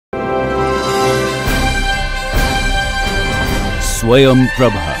Swayam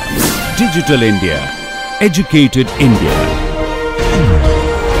Prabha. Digital India. Educated India.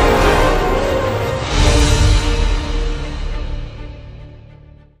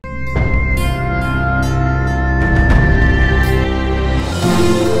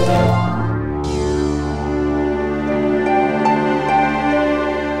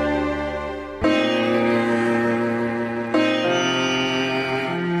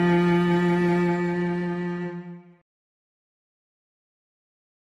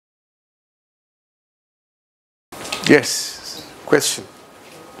 Yes, question.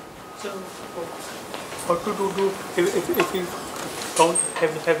 So, what to do if we don't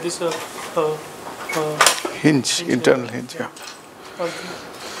have this Hinge, internal hinge, yeah. Like,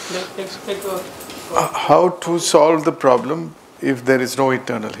 How to solve the problem if there is no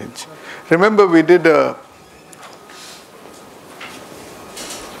internal hinge? Remember, we did a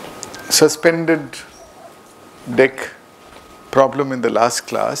suspended deck problem in the last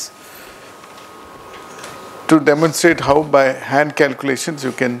class to demonstrate how by hand calculations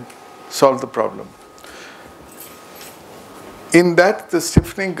you can solve the problem. In that, the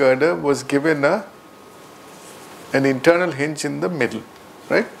stiffening girder was given an internal hinge in the middle,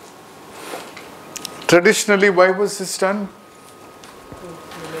 right? Traditionally, why was this done?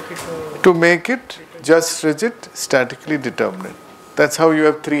 To make it just rigid, statically determinate. That's how you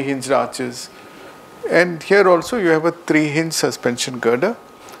have 3 hinged arches. And here also you have a 3 hinge suspension girder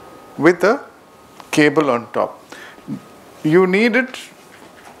with a cable on top. You need it.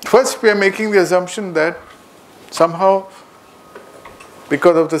 First, we are making the assumption that somehow,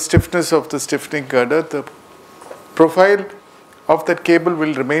 because of the stiffness of the stiffening girder, the profile of that cable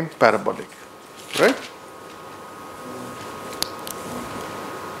will remain parabolic, right?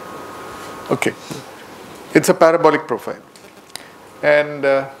 Okay, it's a parabolic profile, and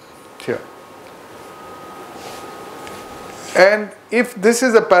here. And if this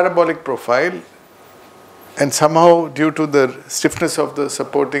is a parabolic profile, and somehow due to the stiffness of the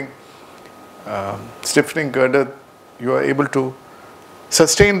supporting stiffening girder, you are able to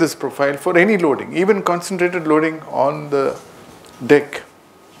sustain this profile for any loading, even concentrated loading on the deck,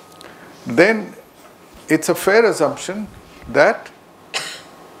 then it's a fair assumption that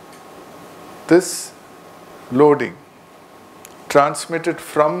this loading transmitted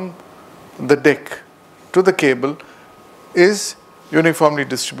from the deck to the cable is uniformly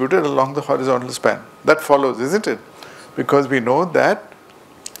distributed along the horizontal span. That follows, isn't it? Because we know that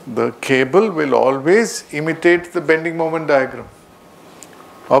the cable will always imitate the bending moment diagram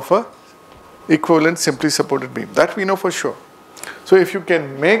of a equivalent simply supported beam. That we know for sure. So if you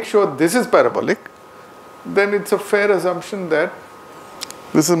can make sure this is parabolic, then it's a fair assumption that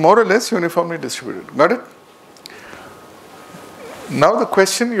this is more or less uniformly distributed. Got it? Now the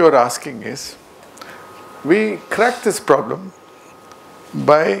question you are asking is, we crack this problem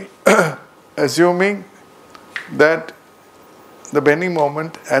by assuming that the bending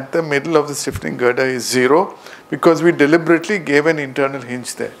moment at the middle of the stiffening girder is 0 because we deliberately gave an internal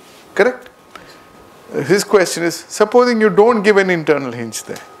hinge there. Correct? His question is, supposing you don't give an internal hinge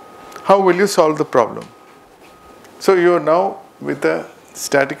there, how will you solve the problem? So you are now with a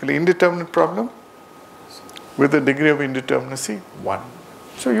statically indeterminate problem with a degree of indeterminacy 1.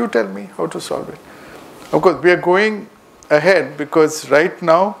 So you tell me how to solve it. Of course, we are going ahead because right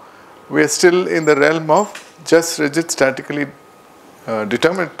now we are still in the realm of just rigid statically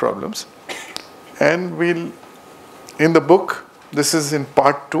determinate problems, and we'll, in the book, this is in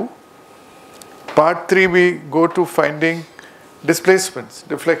part 2. Part 3 we go to finding displacements,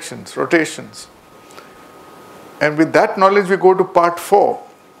 deflections, rotations, and with that knowledge we go to part 4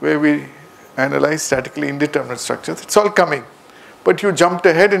 where we analyze statically indeterminate structures. It's all coming, but you jumped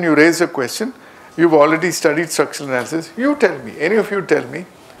ahead and you raised a question. You've already studied structural analysis. You tell me, any of you tell me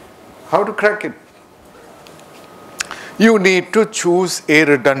how to crack it. You need to choose a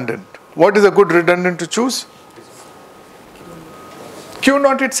redundant. What is a good redundant to choose? Q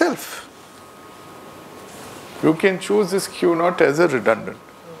naught itself. You can choose this Q naught as a redundant.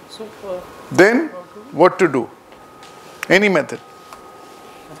 Then what to do? Any method.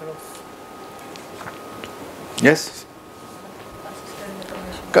 Yes?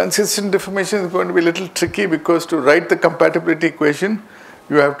 Consistent deformation is going to be a little tricky because to write the compatibility equation,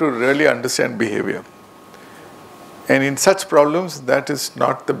 you have to really understand behavior. And in such problems, that is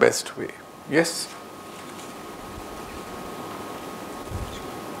not the best way. Yes?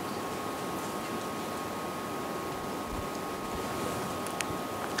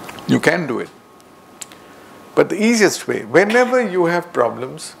 You can do it. But the easiest way, whenever you have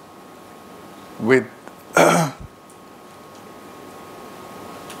problems with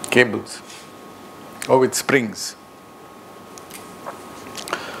cables or with springs,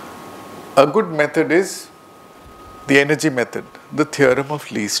 a good method is the energy method, the theorem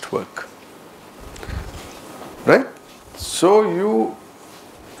of least work. Right? So you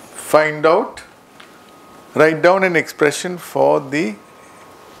find out, write down an expression for the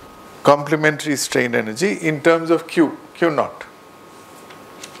complementary strain energy in terms of Q naught.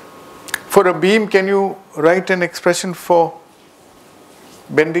 For a beam, can you write an expression for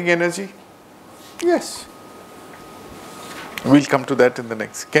bending energy? Yes. We'll come to that in the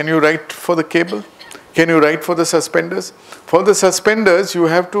next. Can you write for the cable? Can you write for the suspenders? For the suspenders, you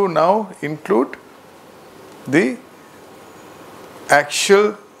have to now include the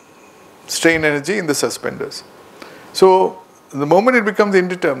actual strain energy in the suspenders. So the moment it becomes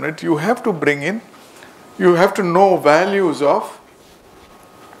indeterminate, you have to bring in, you have to know values of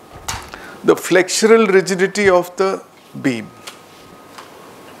the flexural rigidity of the beam,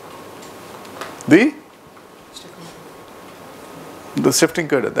 the shifting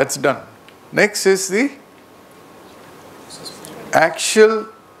girder, that's done. Next is the axial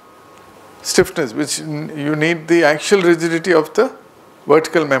stiffness, which you need the axial rigidity of the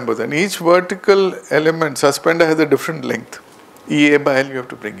vertical members, and each vertical element suspender has a different length. EA by L you have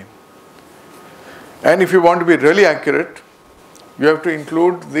to bring in. And if you want to be really accurate, you have to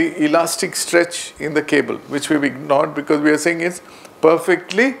include the elastic stretch in the cable, which we've ignored because we are saying it's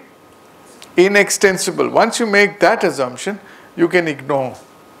perfectly inextensible. Once you make that assumption, you can ignore.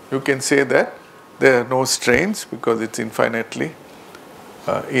 You can say that there are no strains because it's infinitely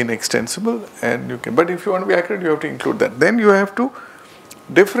inextensible, and you can. But if you want to be accurate, you have to include that. Then you have to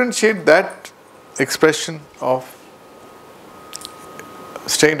differentiate that expression of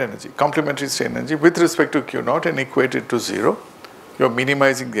strain energy, complementary strain energy, with respect to Q naught and equate it to 0. You're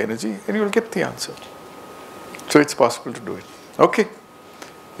minimizing the energy and you'll get the answer. So it's possible to do it. Okay.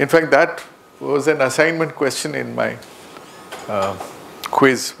 In fact, that was an assignment question in my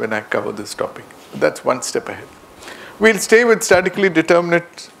quiz when I covered this topic. That's one step ahead. We'll stay with statically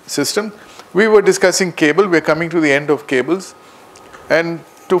determinate system. We were discussing cable. We're coming to the end of cables. And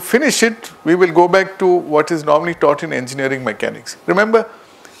to finish it, we will go back to what is normally taught in engineering mechanics. Remember,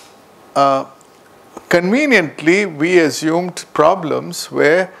 conveniently, we assumed problems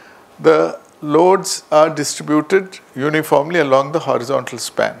where the loads are distributed uniformly along the horizontal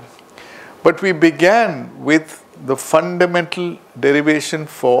span. But we began with the fundamental derivation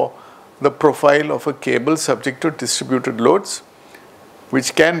for the profile of a cable subject to distributed loads,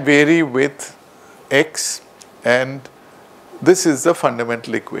 which can vary with x, and this is the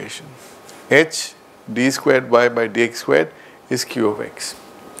fundamental equation. H d squared y by dx squared is q of x.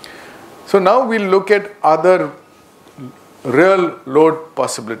 So now we'll look at other real load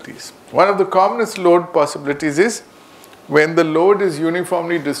possibilities. One of the commonest load possibilities is when the load is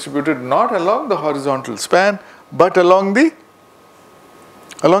uniformly distributed not along the horizontal span but along the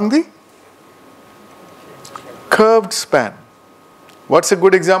curved span. What's a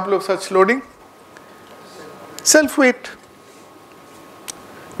good example of such loading? Self-weight.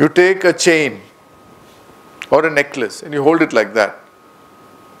 You take a chain or a necklace and you hold it like that.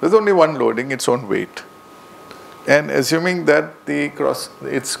 There's only one loading, its own weight. And assuming that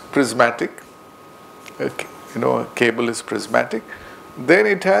it's prismatic, a cable is prismatic, then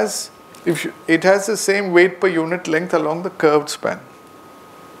it has the same weight per unit length along the curved span.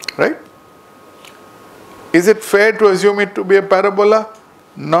 Right? Is it fair to assume it to be a parabola?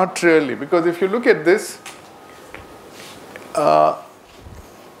 Not really, because if you look at this,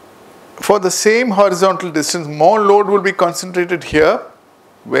 for the same horizontal distance, more load will be concentrated here,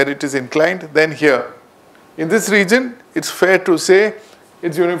 where it is inclined, than here. In this region, it's fair to say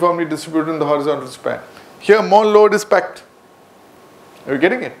it's uniformly distributed in the horizontal span. Here, more load is packed. Are you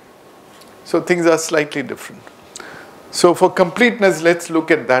getting it? So things are slightly different. So for completeness, let's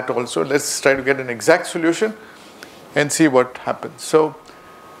look at that also. Let's try to get an exact solution and see what happens. So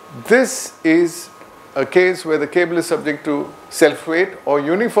this is a case where the cable is subject to self-weight or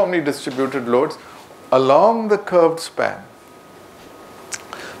uniformly distributed loads along the curved span.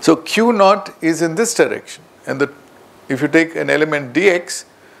 So Q naught is in this direction, and if you take an element dx,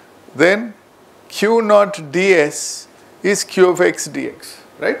 then Q naught ds is Q of x dx,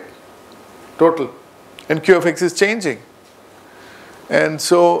 right? Total. And Q of x is changing. And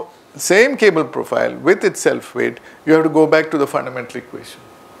so same cable profile with its self-weight, you have to go back to the fundamental equation.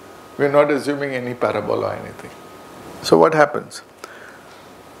 We are not assuming any parabola or anything. So what happens?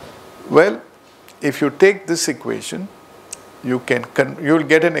 Well, if you take this equation, you will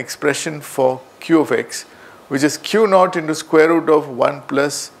get an expression for Q of x, which is Q naught into square root of 1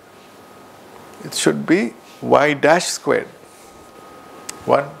 plus, it should be y dash squared.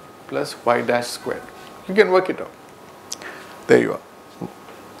 1 plus y dash squared. You can work it out. There you are.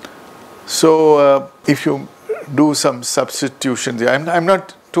 So if you do some substitutions, I'm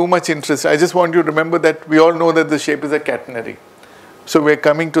not too much interested. I just want you to remember that we all know that the shape is a catenary. So we're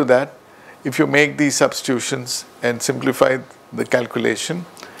coming to that. If you make these substitutions and simplify the calculation,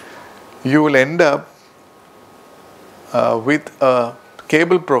 you will end up with a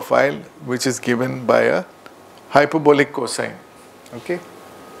cable profile which is given by a hyperbolic cosine. Okay?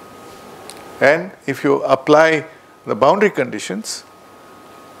 And if you apply the boundary conditions,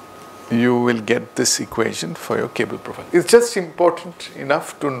 you will get this equation for your cable profile. It's just important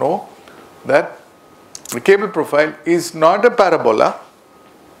enough to know that the cable profile is not a parabola,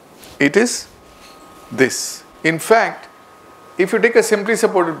 it is this. In fact, if you take a simply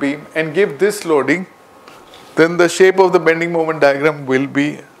supported beam and give this loading, then the shape of the bending moment diagram will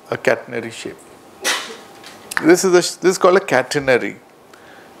be a catenary shape. This is called a catenary.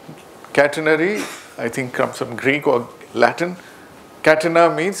 Catenary, I think, comes from Greek or Latin.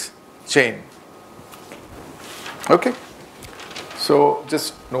 Catena means chain. Okay? So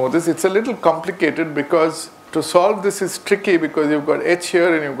just know this. It's a little complicated because to solve this is tricky because you've got H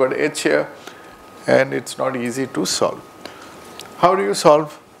here and you've got H here, and it's not easy to solve. How do you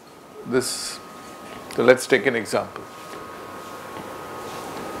solve this? So let's take an example.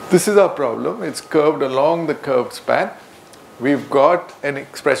 This is our problem. It's curved along the curved span. We've got an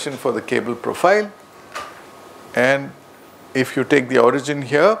expression for the cable profile, and if you take the origin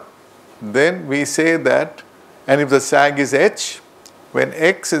here, then we say that, and if the sag is h, when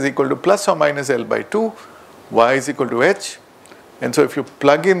x is equal to plus or minus L by 2, y is equal to h, and so if you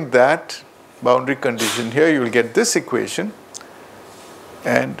plug in that boundary condition here, you will get this equation,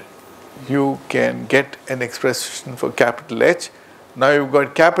 and you can get an expression for capital H. Now you've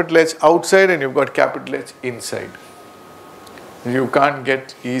got capital H outside and you've got capital H inside. You can't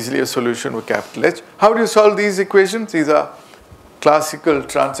get easily a solution for capital H. How do you solve these equations? These are classical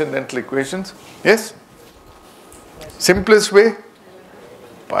transcendental equations. Yes? Simplest way?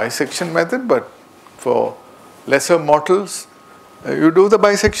 Bisection method, but for lesser mortals, you do the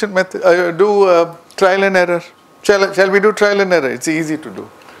bisection method, trial and error. Shall we do trial and error? It's easy to do.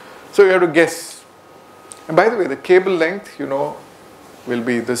 So you have to guess. And by the way, the cable length, will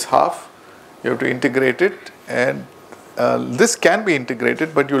be this half. You have to integrate it, and this can be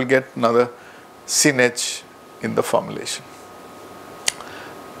integrated, but you will get another sin h in the formulation.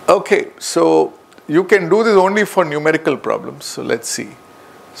 Okay, so you can do this only for numerical problems. So let's see.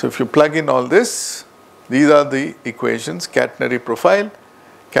 So if you plug in all this, these are the equations. Catenary profile,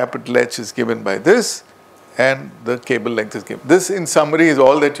 capital H is given by this, and the cable length is given. This in summary is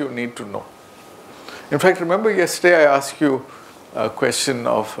all that you need to know. In fact, remember yesterday I asked you a question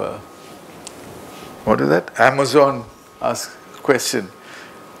of, what is that? Amazon asked a question.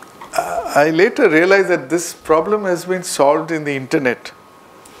 I later realized that this problem has been solved in the internet.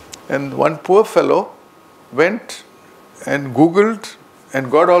 And one poor fellow went and Googled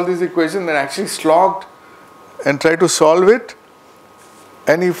and got all these equations and actually slogged and tried to solve it.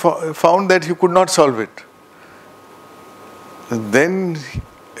 And he found that he could not solve it. And then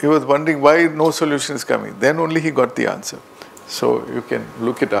he was wondering why no solution is coming. Then only he got the answer. So you can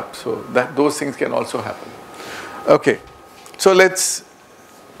look it up. So that those things can also happen. Okay. So let's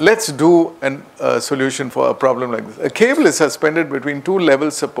do a solution for a problem like this. A cable is suspended between two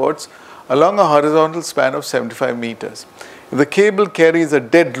level supports along a horizontal span of 75 meters. If the cable carries a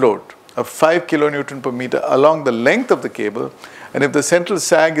dead load of 5 kilonewton per meter along the length of the cable, and if the central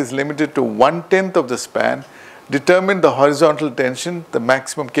sag is limited to 1/10 of the span, determine the horizontal tension, the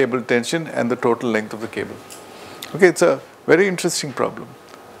maximum cable tension, and the total length of the cable. Okay, it's a very interesting problem.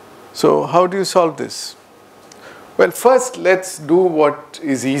 So how do you solve this? Well, first let's do what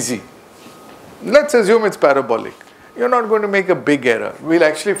is easy. Let's assume it's parabolic. You're not going to make a big error. We'll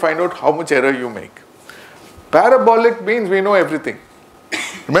actually find out how much error you make. Parabolic means we know everything.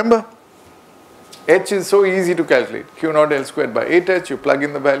 Remember? H is so easy to calculate. Q naught L squared by 8H, you plug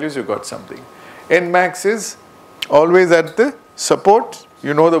in the values, you got something. N max is always at the support.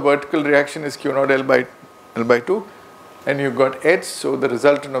 You know the vertical reaction is Q naught L by 2. And you got H, so the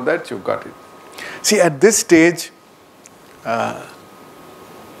resultant of that, you got it. See, at this stage,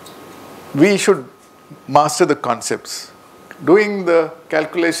 we should master the concepts. Doing the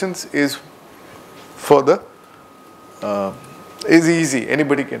calculations is is easy.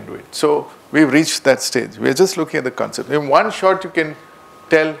 Anybody can do it. So we've reached that stage. We're just looking at the concept. In one shot, you can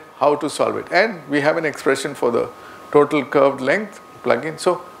tell how to solve it. And we have an expression for the total curved length, plug in.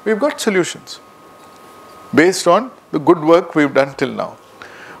 So we've got solutions based on the good work we've done till now.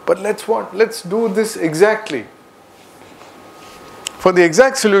 But let's do this exactly. For the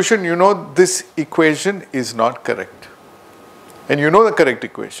exact solution, this equation is not correct. And you know the correct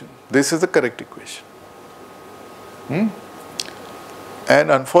equation. This is the correct equation. And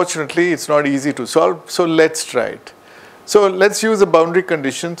unfortunately, it's not easy to solve, so let's try it. So let's use the boundary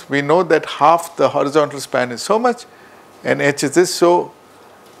conditions. We know that half the horizontal span is so much, and h is this. So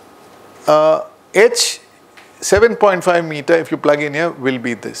h 7.5 meter, if you plug in here, will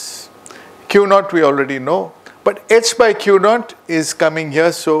be this. Q naught we already know, but h by Q naught is coming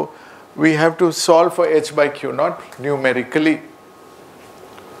here, so we have to solve for h by Q naught numerically.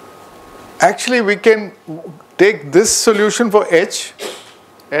 Actually, we can take this solution for h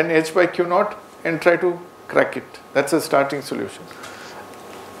and h by Q naught and try to crack it. That's a starting solution.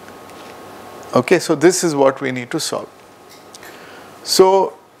 Okay, so this is what we need to solve.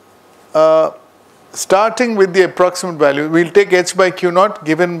 So, starting with the approximate value, we'll take h by Q naught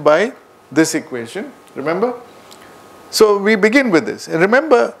given by this equation, remember? So, we begin with this. And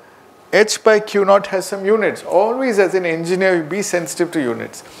remember, h by Q naught has some units. Always as an engineer, you be sensitive to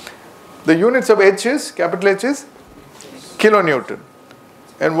units. The units of h is, capital H is kilonewton.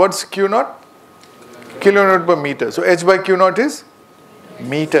 And what's Q naught? Kilonewton per meter. So h by Q naught is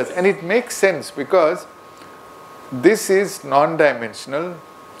meters. And it makes sense because this is non-dimensional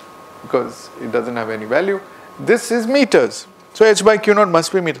because it doesn't have any value. This is meters. So h by Q naught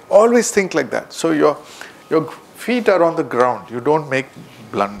must be meters. Always think like that. So your feet are on the ground. You don't make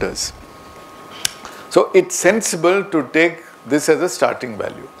blunders. So it's sensible to take this as a starting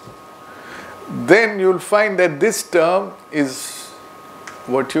value. Then you'll find that this term is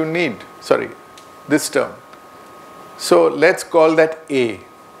what you need. Sorry, this term. So let's call that A.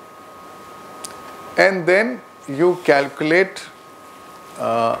 And then you calculate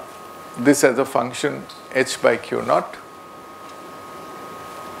this as a function h by Q naught.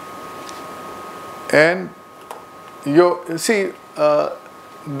 And you see,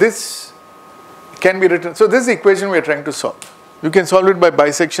 this can be written. So this is the equation we are trying to solve. You can solve it by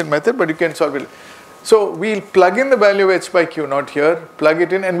bisection method, but you can solve it. So we'll plug in the value of h by Q naught here, plug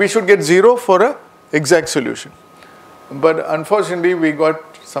it in, and we should get 0 for an exact solution. But unfortunately, we got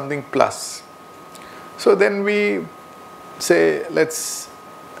something plus. So then we say, let's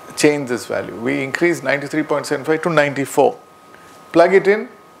change this value. We increase 93.75 to 94. Plug it in,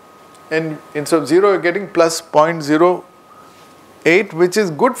 and instead of 0, you're getting plus 0.08, which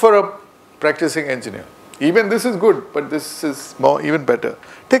is good for a practicing engineer. Even this is good, but this is even better.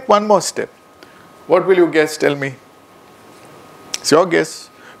 Take one more step. What will you guess? Tell me. It's your guess.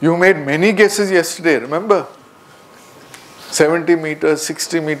 You made many guesses yesterday, remember? 70 meters,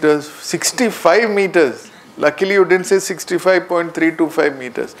 60 meters, 65 meters. Luckily, you didn't say 65.325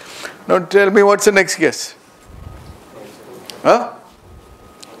 meters. Now tell me, what's the next guess? Huh?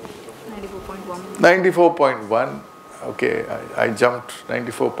 94.1. 94.1. Okay, I jumped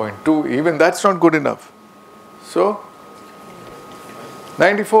 94.2. Even that's not good enough. So,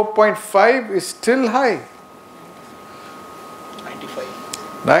 94.5 is still high. 95.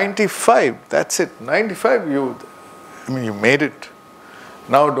 95, that's it. 95, you made it.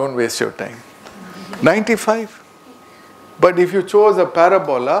 Now don't waste your time. 95. But if you chose a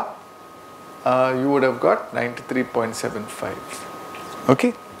parabola, you would have got 93.75.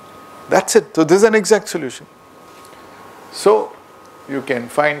 Okay? That's it. So this is an exact solution. So you can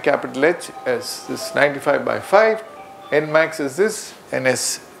find capital H as this 95 by 5, N max is this, and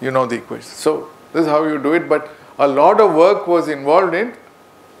S, you know the equation. So this is how you do it, but a lot of work was involved in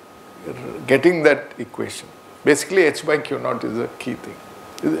getting that equation. Basically, H by Q naught is a key thing.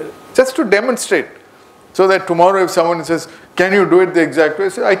 Just to demonstrate, so that tomorrow if someone says, can you do it the exact way? I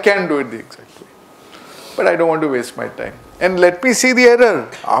say, I can do it the exact way. But I don't want to waste my time. And let me see the error.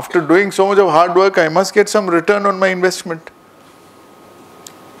 After doing so much of hard work, I must get some return on my investment.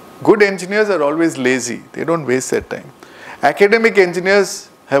 Good engineers are always lazy. They don't waste their time. Academic engineers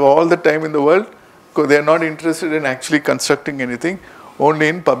have all the time in the world because they are not interested in actually constructing anything, only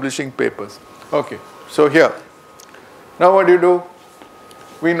in publishing papers. Okay, so here. Now what do?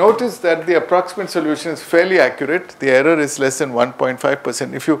 We notice that the approximate solution is fairly accurate. The error is less than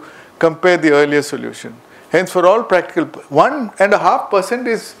 1.5% if you compare the earlier solution. Hence, for all practical, 1.5%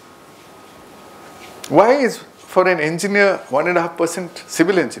 is, why is for an engineer 1.5%,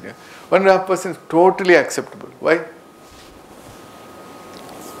 civil engineer, 1.5% totally acceptable? Why?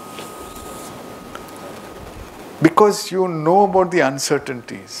 Because you know about the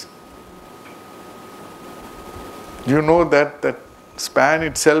uncertainties. You know that that span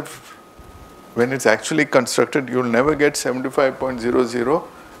itself, when it's actually constructed, you'll never get 75.00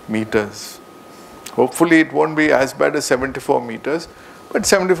 meters. Hopefully it won't be as bad as 74 meters, but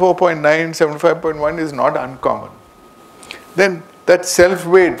 74.9, 75.1 is not uncommon. Then that self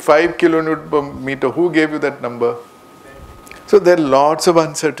weight, 5 kilonewton per meter, who gave you that number? So there are lots of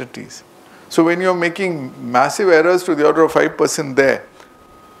uncertainties. So when you're making massive errors to the order of 5% there,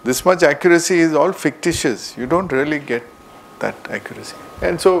 this much accuracy is all fictitious. You don't really get that accuracy.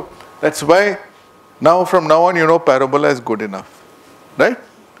 And so that's why now from now on, you know, parabola is good enough. Right?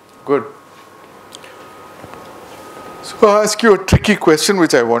 Good. So I'll ask you a tricky question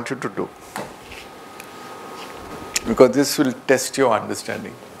which I want you to do, because this will test your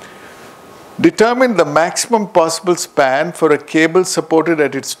understanding. Determine the maximum possible span for a cable supported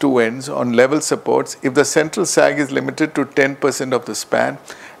at its two ends on level supports if the central sag is limited to 10% of the span,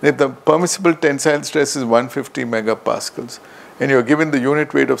 and if the permissible tensile stress is 150 megapascals, and you are given the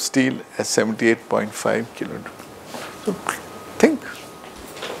unit weight of steel as 78.5 kilonewton. So think.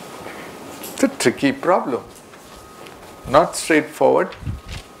 It's a tricky problem. Not straightforward.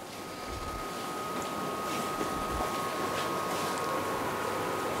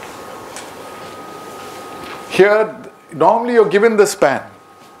 Here, normally you're given the span.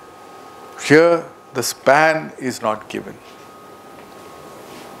 Here, the span is not given.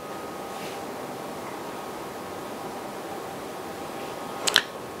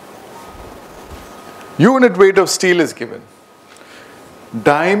 Unit weight of steel is given.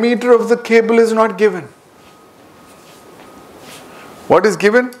 Diameter of the cable is not given. What is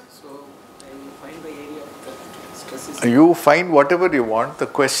given? So, I will find the area of the stresses. You find whatever you want. The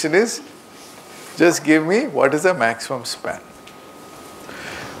question is, just give me what is the maximum span.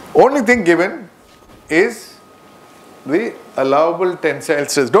 Only thing given is the allowable tensile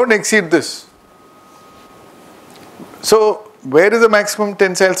stress. Don't exceed this. So, where is the maximum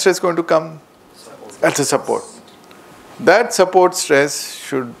tensile stress going to come? That's a support. That support stress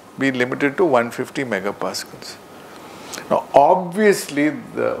should be limited to 150 megapascals. Now, obviously,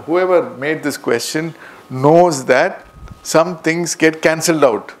 whoever made this question knows that some things get cancelled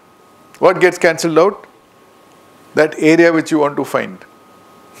out. What gets cancelled out? That area which you want to find.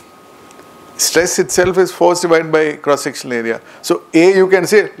 Stress itself is force divided by cross-sectional area. So, A you can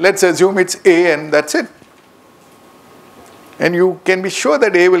say, let's assume it's A and that's it. And you can be sure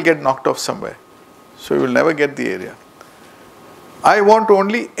that A will get knocked off somewhere. So, you will never get the area. I want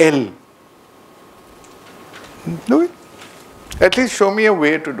only L. Do it. At least show me a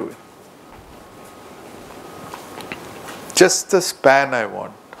way to do it. Just the span I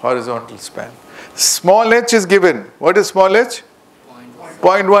want, horizontal span. Small h is given. What is small h?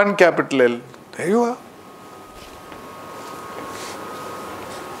 0.1 capital L. There you are.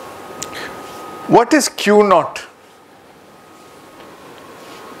 What is Q naught?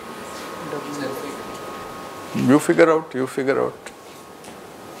 You figure out.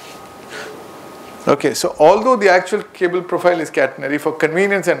 Okay, so although the actual cable profile is catenary, for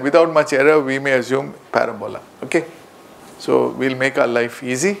convenience and without much error, we may assume parabola. Okay, so we'll make our life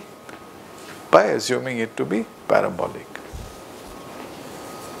easy by assuming it to be parabolic.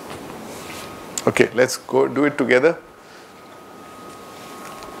 Okay, let's go do it together.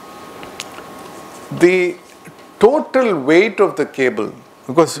 The total weight of the cable,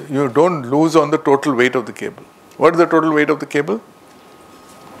 because you don't lose on the total weight of the cable. What is the total weight of the cable?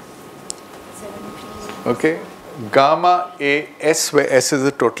 Okay, gamma A S, where S is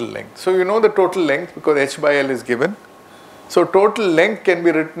the total length. So you know the total length because H by L is given. So total length can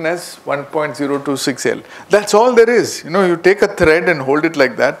be written as 1.026 L. That's all there is. You know, you take a thread and hold it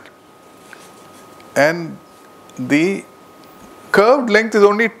like that, and the curved length is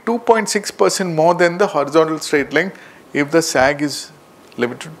only 2.6% more than the horizontal straight length if the sag is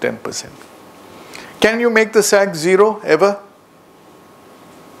limited to 10%. Can you make the sag 0 ever?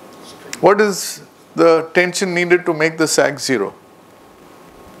 What is the tension needed to make the sag 0?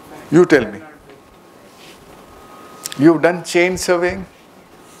 You tell me. You've done chain surveying?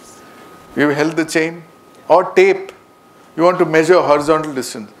 You've held the chain? Or tape? You want to measure horizontal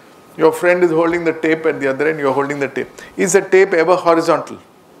distance. Your friend is holding the tape at the other end, you're holding the tape. Is the tape ever horizontal? No.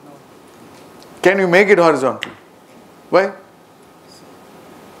 Can you make it horizontal? Why?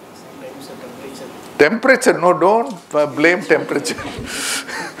 Sometimes the temperature. Temperature? No, don't blame temperature.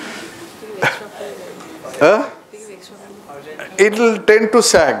 Huh? It will tend to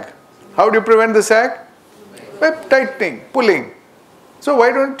sag. How do you prevent the sag? By tightening, pulling. So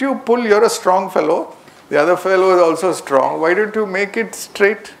why don't you pull? You're a strong fellow. The other fellow is also strong. Why don't you make it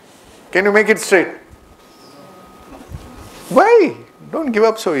straight? Can you make it straight? Why? Don't give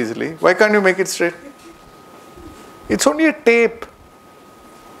up so easily. Why can't you make it straight? It's only a tape.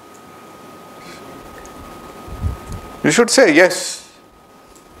 You should say yes.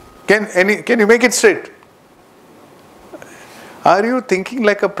 Can you make it straight? Are you thinking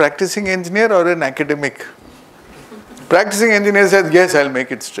like a practicing engineer or an academic? Practicing engineer says, yes, I'll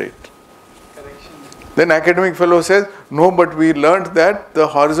make it straight. Then academic fellow says, no, but we learned that the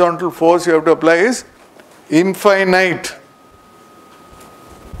horizontal force you have to apply is infinite.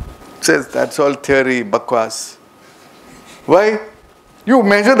 Says that's all theory, bakwas. Why? You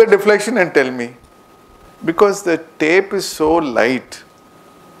measure the deflection and tell me. Because the tape is so light.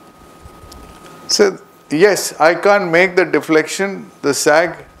 So yes, I can't make the deflection, the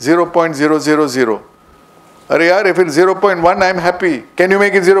sag 0.000. Arey yaar, if it's 0.1, I'm happy. Can you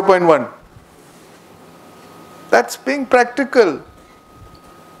make it 0.1? That's being practical.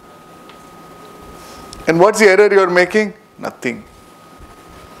 And what's the error you're making? Nothing.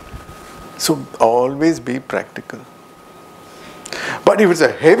 So always be practical. But if it's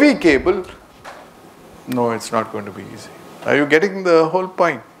a heavy cable, no, it's not going to be easy. Are you getting the whole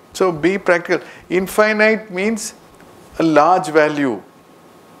point? So be practical. Infinite means a large value.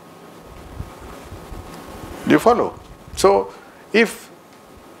 Do you follow? So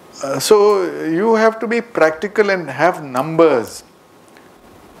so you have to be practical and have numbers,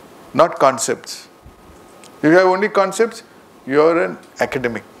 not concepts. If you have only concepts, you are an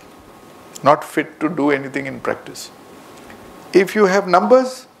academic, not fit to do anything in practice. If you have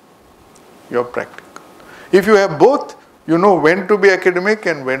numbers, you are practical. If you have both, you know when to be academic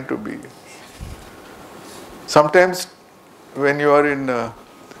and when to be. Sometimes when you are in a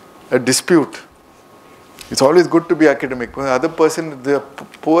dispute, it's always good to be academic. When the other person, the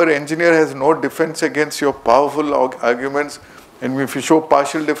poor engineer, has no defense against your powerful arguments, and if you show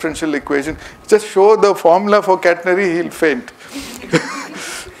partial differential equation, just show the formula for catenary, he'll faint.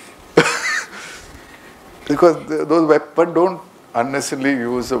 Because those weapons, but don't unnecessarily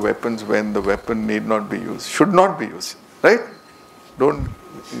use the weapons when the weapon need not be used, should not be used, right? Don't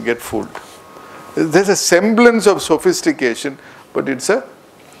get fooled. There's a semblance of sophistication, but it's a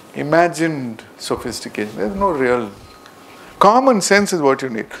imagined sophistication. There's no real. Common sense is what you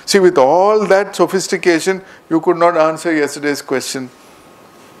need. See, with all that sophistication, you could not answer yesterday's question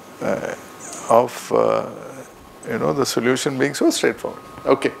of the solution being so straightforward.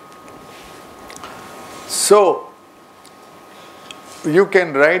 Okay. So you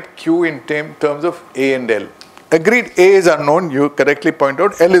can write Q in terms of A and L. Agreed, A is unknown, you correctly point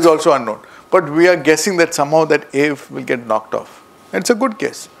out, L is also unknown. But we are guessing that somehow that A will get knocked off. It's a good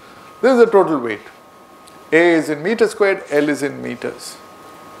guess. This is the total weight. A is in meters squared, L is in meters.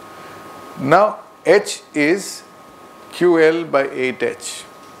 Now H is QL by 8H.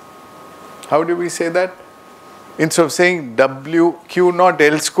 How do we say that? Instead of saying Q naught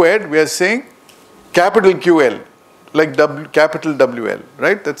L squared, we are saying capital QL, like capital WL,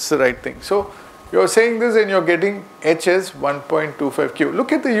 right? That's the right thing. So you're saying this and you're getting H as 1.25 Q.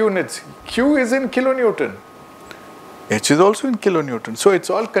 Look at the units. Q is in kilonewton. H is also in kilonewton. So it's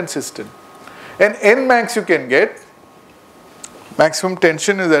all consistent. And N max you can get, maximum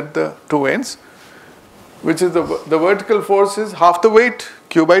tension is at the two ends, which is the vertical force is half the weight,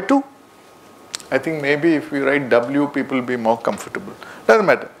 Q by 2. I think maybe if we write W, people will be more comfortable. Doesn't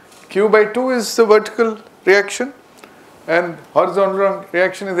matter. Q by 2 is the vertical reaction and horizontal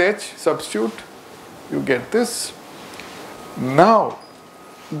reaction is H, substitute, you get this. Now,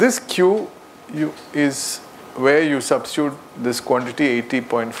 this Q is where you substitute this quantity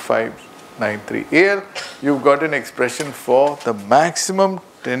 80.593 AL, you've got an expression for the maximum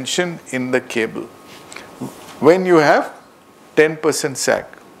tension in the cable when you have 10% sag.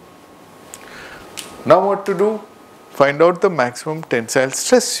 Now what to do? Find out the maximum tensile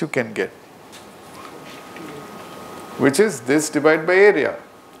stress you can get, which is this divided by area,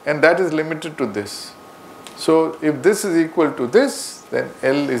 and that is limited to this. So if this is equal to this, then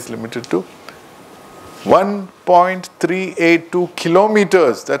L is limited to 1.382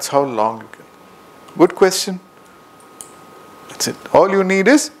 kilometers. That's how long you can. Good question. That's it. All you need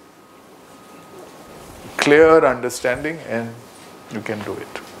is clear understanding and you can do it.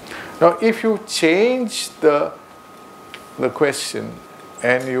 Now if you change the question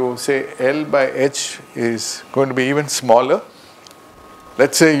and you say L by H is going to be even smaller,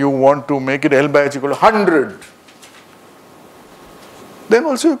 let's say you want to make it L by H equal to 100, then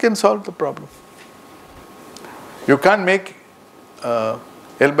also you can solve the problem. You can't make L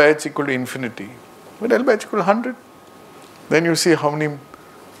by H equal to infinity, but L by H equal to 100. Then you see how many,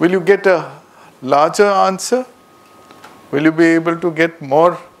 will you get a larger answer? Will you be able to get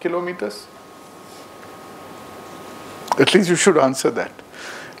more kilometers? At least you should answer that.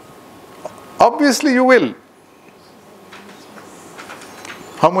 Obviously you will.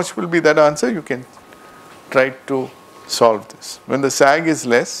 How much will be that answer? You can try to solve this. When the sag is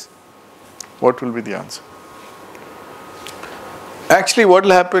less, what will be the answer? Actually what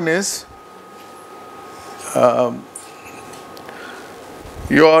will happen is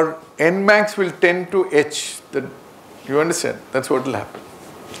your N max will tend to H. You understand? That's what will happen.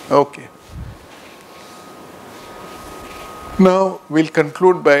 Okay. Now we'll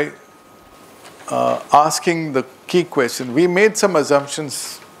conclude by asking the key question. We made some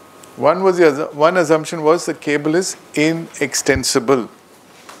assumptions. One assumption was the cable is inextensible.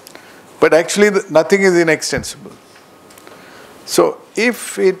 But actually nothing is inextensible. So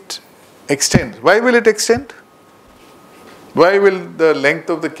if it extends, why will it extend? Why will the length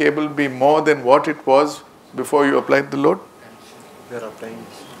of the cable be more than what it was before you applied the load? We are applying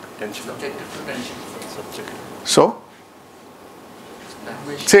tension. Subjective to tension. Subjective. So,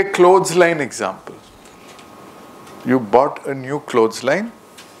 say clothesline example. You bought a new clothesline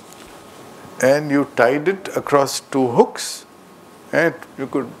and you tied it across two hooks and you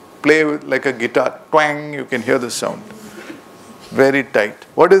could play with like a guitar. Twang, you can hear the sound. Very tight.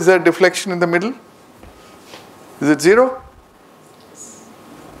 What is the deflection in the middle? Is it 0?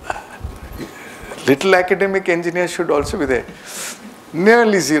 Little academic engineers should also be there.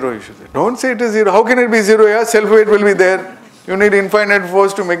 Nearly 0 you should say. Don't say it is 0. How can it be 0? Yeah, self weight will be there. You need infinite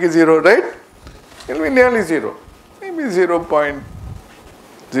force to make it 0, right? It will be nearly 0. Maybe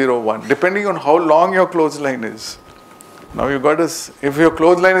 0.01, depending on how long your clothesline is. Now you got us, if your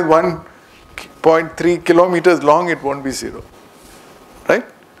clothesline is 1.3 kilometers long, it won't be 0. Right?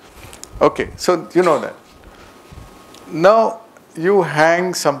 Okay, so you know that. Now you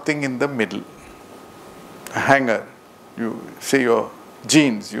hang something in the middle. A hanger. You say your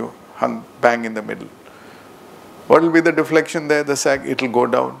jeans, you bang in the middle. What will be the deflection there? The sag, it will go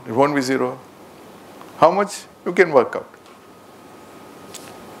down. It won't be 0. How much? You can work out.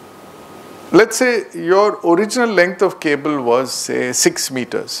 Let's say your original length of cable was, say, 6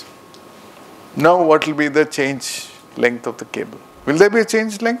 meters. Now what will be the change length of the cable? Will there be a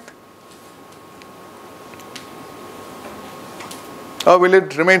change length? Or will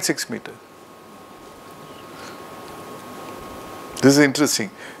it remain 6 meters? This is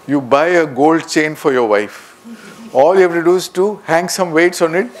interesting. You buy a gold chain for your wife. All you have to do is to hang some weights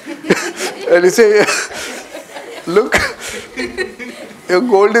on it. And you say, look, your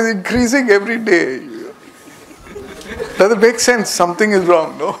gold is increasing every day. Does it make sense? Something is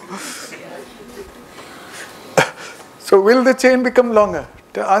wrong, no? So will the chain become longer?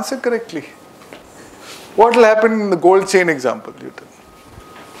 To answer correctly. What will happen in the gold chain example? You tell.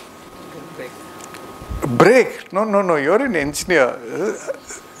 Break? No. You're an engineer.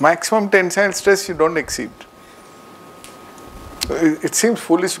 Maximum tensile stress you don't exceed. It seems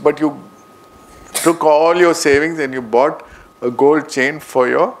foolish, but you took all your savings and you bought a gold chain for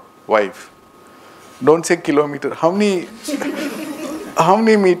your wife. Don't say kilometer. How many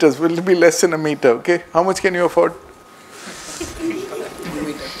meters? Will it be less than a meter? Okay. How much can you afford?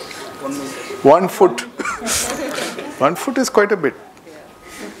 1 foot. 1 foot is quite a bit.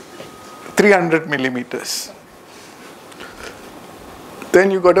 300 millimeters.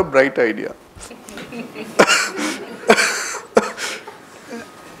 Then you got a bright idea.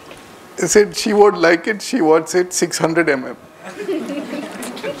 He said she won't like it, she wants it 600 mm.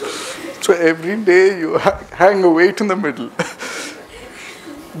 So every day you hang a weight in the middle.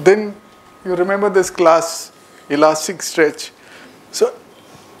 Then you remember this class, elastic stretch. So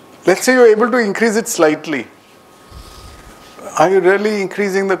let's say you're able to increase it slightly. Are you really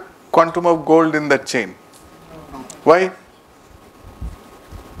increasing the quantum of gold in that chain? Why?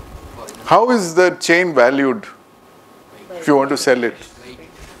 How is the chain valued if you want to sell it?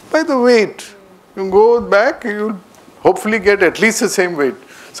 By the weight. You go back, you hopefully get at least the same weight.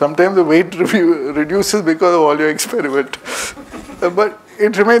 Sometimes the weight reduces because of all your experiment. But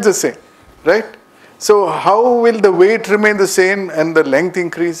it remains the same, right? So how will the weight remain the same and the length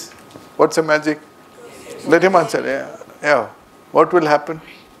increase? What's the magic? Let him answer. Yeah. What will happen?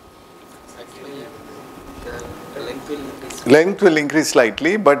 Actually, the length will increase. Length will increase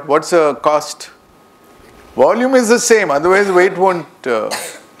slightly, but what's the cost? Volume is the same, otherwise weight won't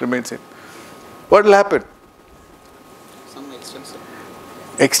remain same. What will happen? Some extension.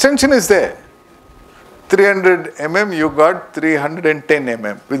 Extension is there. 300 mm, you got 310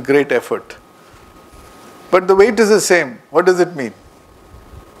 mm with great effort. But the weight is the same. What does it mean?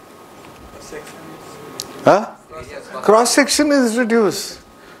 Huh? Cross section is reduced.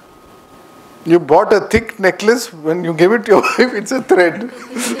 You bought a thick necklace, when you give it to your wife, it's a thread.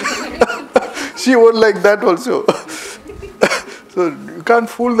 She won't like that also. So you can't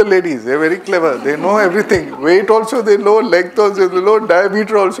fool the ladies. They're very clever. They know everything. Weight also they know, length also they know,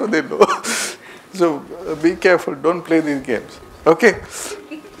 diameter also they know. So be careful. Don't play these games. Okay?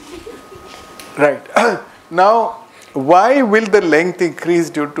 Right. Now, why will the length increase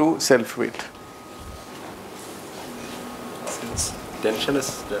due to self-weight? tension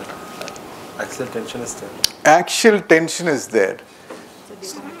is there. Axial tension is there. Axial tension is there.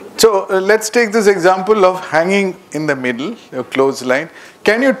 So let's take this example of hanging in the middle, your clothesline.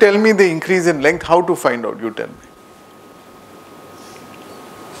 Can you tell me the increase in length? How to find out? You tell me.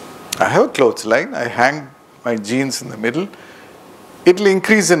 I have a clothesline. I hang my jeans in the middle. It will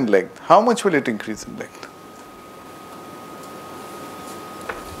increase in length. How much will it increase in length?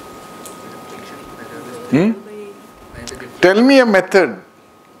 Tell me a method.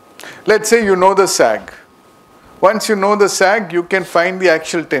 Let's say you know the sag. Once you know the sag, you can find the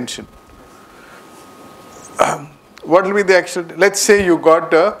axial tension. What will be the axial? Let's say you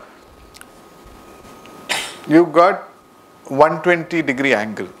got 120-degree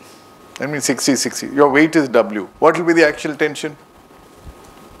angle. That means 60. Your weight is W. What will be the axial tension?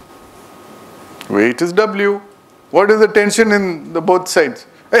 Weight is W. What is the tension in the both sides?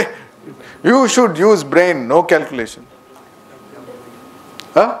 Hey, you should use brain, no calculation.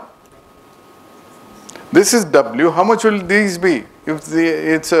 Huh? This is W. How much will these be? If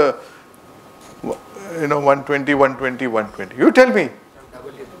it's a 120, 120, 120. You tell me.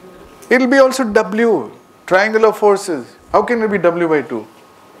 It will be also W. Triangular forces. How can it be W by 2?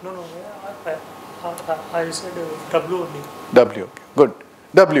 No. I said W only. W. Okay. Good.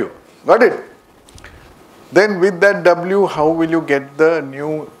 W. Got it? Then with that W, how will you get the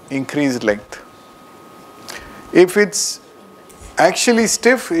new increased length? If it's actually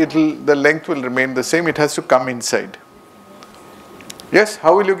stiff, the length will remain the same. It has to come inside. Yes?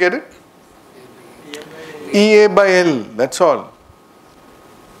 How will you get it? EA by L. That's all.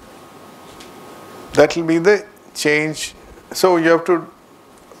 That will be the change. So you have to,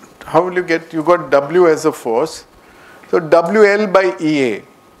 how will you get, you got W as a force. So WL by EA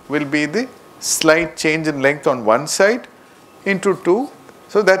will be the slight change in length on one side into 2.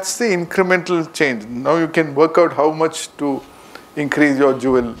 So that's the incremental change. Now you can work out how much to increase your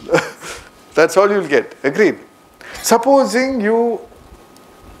jewel. That's all you'll get. Agreed? Supposing you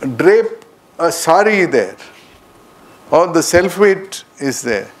drape a sari there, or the self-weight is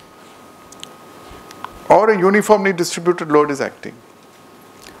there, or a uniformly distributed load is acting,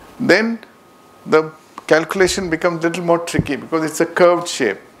 then the calculation becomes a little more tricky because it's a curved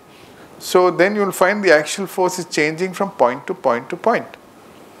shape. So then you'll find the axial force is changing from point to point to point.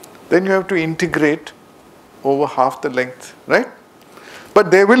 Then you have to integrate over half the length, right? But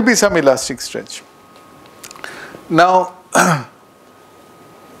there will be some elastic stretch. Now,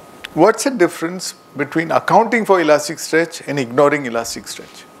 what's the difference between accounting for elastic stretch and ignoring elastic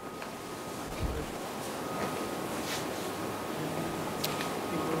stretch?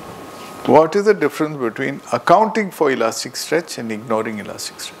 What is the difference between accounting for elastic stretch and ignoring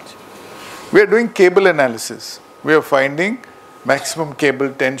elastic stretch? We are doing cable analysis. We are finding maximum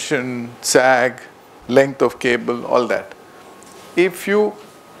cable tension, sag, length of cable, all that. If you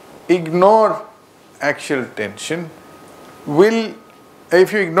ignore axial tension,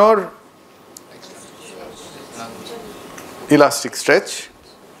 if you ignore elastic stretch,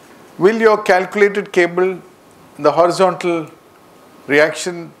 will your calculated cable, the horizontal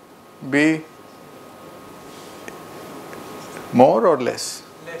reaction be more or less?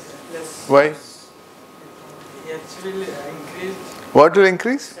 Less. Why? H will increase. What will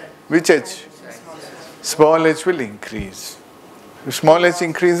increase? Which h? Small h will increase. If small h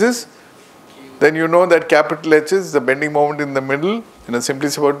increases, then you know that capital H is the bending moment in the middle, simply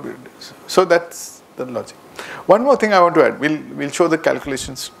support. So that's the logic. One more thing I want to add. We'll show the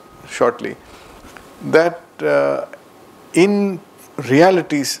calculations shortly. That in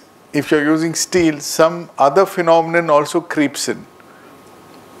realities, if you're using steel, some other phenomenon also creeps in.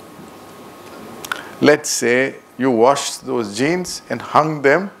 Let's say you washed those jeans and hung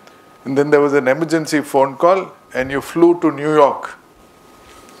them, and then there was an emergency phone call and you flew to New York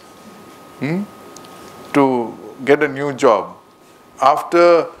to get a new job.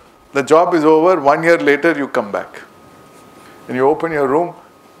 After the job is over, 1 year later you come back and you open your room.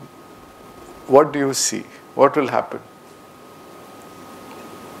 What do you see? What will happen?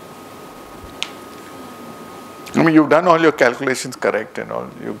 I mean, you've done all your calculations correct and all.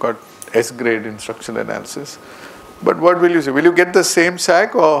 You've got S-grade in structural analysis. But what will you see? Will you get the same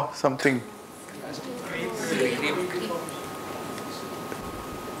sag or something?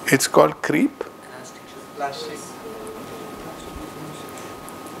 It's called creep.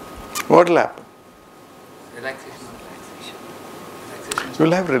 What will happen? Relaxation. You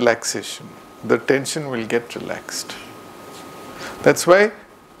will have relaxation. The tension will get relaxed. That's why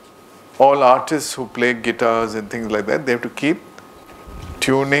all artists who play guitars and things like that, they have to keep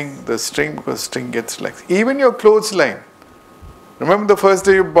tuning the string because string gets relaxed. Even your clothesline. Remember the first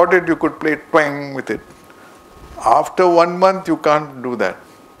day you bought it, you could play twang with it. After 1 month, you can't do that.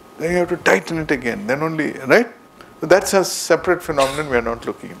 Then you have to tighten it again. Then only, right? So that's a separate phenomenon. We are not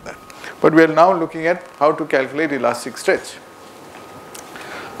looking at that. But we are now looking at how to calculate elastic stretch.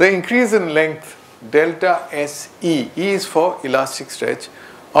 The increase in length delta SE, E is for elastic stretch,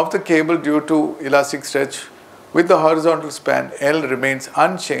 of the cable due to elastic stretch with the horizontal span L remains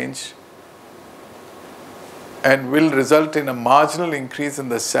unchanged and will result in a marginal increase in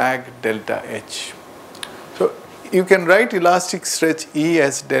the sag delta H. So you can write elastic stretch E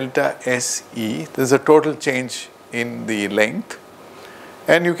as delta SE. There is a total change in the length.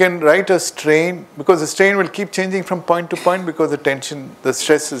 And you can write a strain, because the strain will keep changing from point to point because the tension, the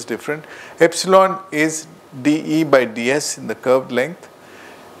stress is different. Epsilon is dE by ds in the curved length.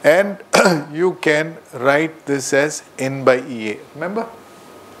 And you can write this as N by EA. Remember?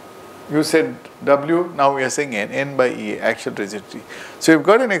 You said W, now we are saying N, N by EA, axial rigidity. So you've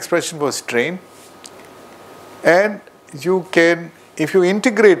got an expression for strain. And you can, if you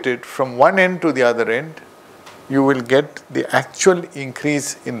integrate it from one end to the other end, you will get the actual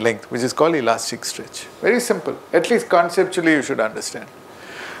increase in length, which is called elastic stretch. Very simple. At least conceptually you should understand.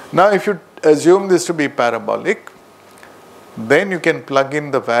 Now if you assume this to be parabolic, then you can plug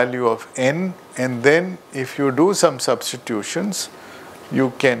in the value of n, and then if you do some substitutions,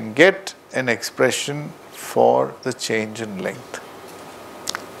 you can get an expression for the change in length.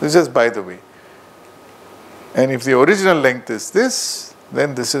 This is by the way. And if the original length is this,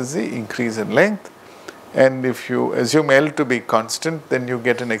 then this is the increase in length. And if you assume L to be constant, then you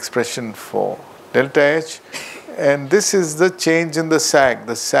get an expression for delta H. And this is the change in the sag.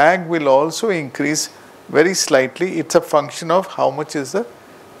 The sag will also increase very slightly. It's a function of how much is the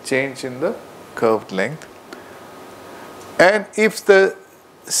change in the curved length. And if the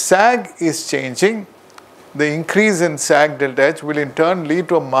sag is changing, the increase in sag delta H will in turn lead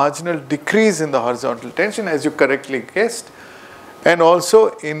to a marginal decrease in the horizontal tension, as you correctly guessed, and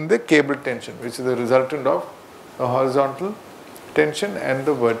also in the cable tension, which is the resultant of the horizontal tension and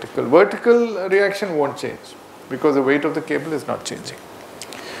the vertical. Vertical reaction won't change because the weight of the cable is not changing.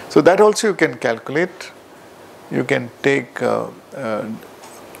 So that also you can calculate. You can take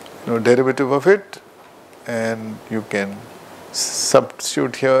derivative of it, and you can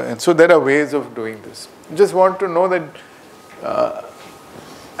substitute here. And so there are ways of doing this. You just want to know that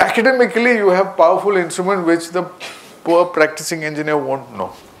academically you have powerful instrument which the poor practicing engineer won't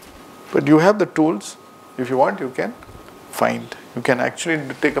know. But you have the tools. If you want, you can find. You can actually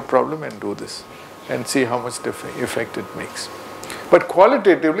take a problem and do this and see how much effect it makes. But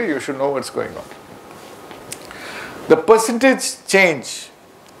qualitatively, you should know what's going on. The percentage change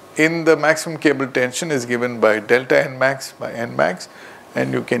in the maximum cable tension is given by delta N max by N max,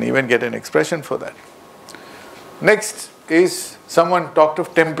 and you can even get an expression for that. Next is someone talked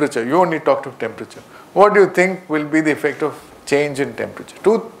of temperature. You only talked of temperature. What do you think will be the effect of change in temperature?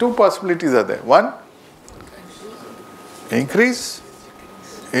 Two possibilities are there. One, increase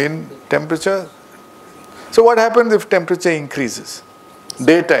in temperature. So what happens if temperature increases?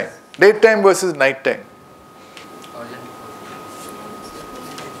 Daytime versus nighttime.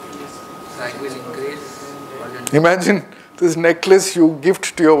 Sag will increase. Imagine this necklace you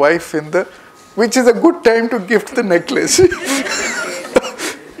gift to your wife which is a good time to gift the necklace?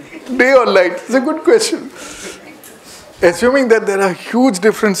 Day or night? It's a good question. Assuming that there are huge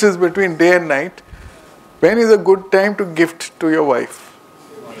differences between day and night, when is a good time to gift to your wife?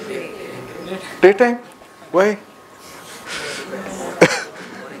 Daytime? Why?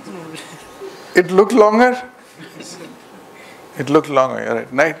 It look longer? It looks longer, you're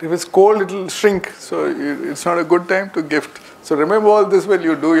right. Night, if it's cold, it will shrink. So it's not a good time to gift. So remember all this when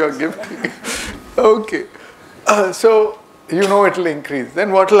you do your gifting. Okay. So you know it will increase.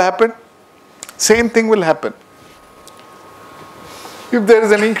 Then what will happen? Same thing will happen. If there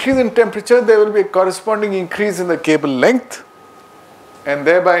is an increase in temperature, there will be a corresponding increase in the cable length, and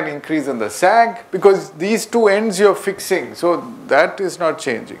thereby an increase in the sag, because these two ends you are fixing. So that is not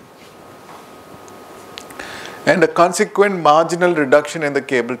changing. And a consequent marginal reduction in the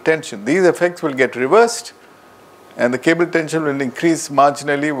cable tension. These effects will get reversed, and the cable tension will increase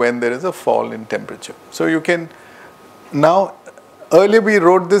marginally when there is a fall in temperature. So you can now, earlier we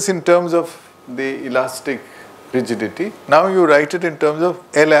wrote this in terms of the elastic rigidity. Now you write it in terms of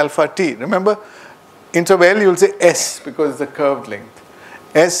L alpha T. Remember, instead of L you will say S because it's the curved length.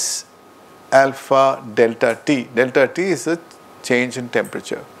 S alpha delta T. Delta T is the change in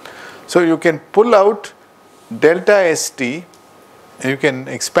temperature. So you can pull out delta ST, and you can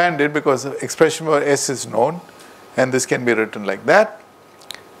expand it because the expression for S is known, and this can be written like that.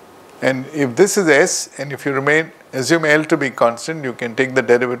 And if this is S, and if you remain assume L to be constant, you can take the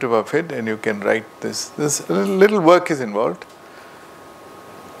derivative of it and you can write this. This little work is involved.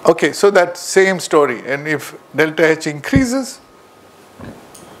 Okay, so that same story, and if delta H increases,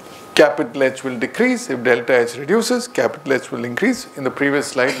 capital H will decrease. If delta H reduces, capital H will increase. In the previous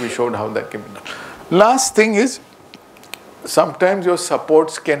slide, we showed how that can be done. Last thing is, sometimes your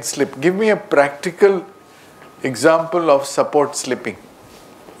supports can slip. Give me a practical example of support slipping.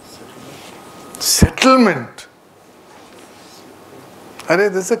 Settlement.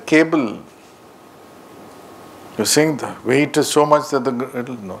 This is a cable. You're saying the weight is so much that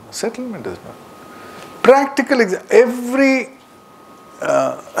no, settlement is not. Practical example.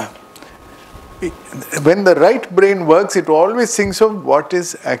 When the right brain works, it always thinks of what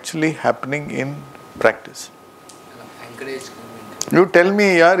is actually happening in practice. You tell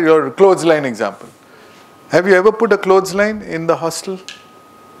me your clothesline example. Have you ever put a clothesline in the hostel?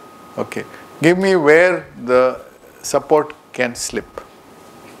 Okay. Give me where the support can slip.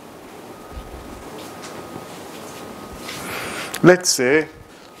 Let's say,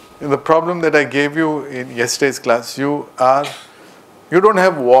 in the problem that I gave you in yesterday's class, you don't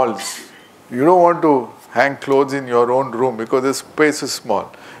have walls. You don't want to hang clothes in your own room because the space is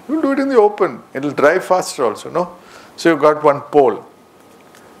small. You do it in the open. It will dry faster also, no? So you got one pole,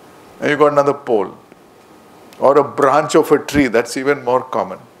 and you got another pole, or a branch of a tree. That's even more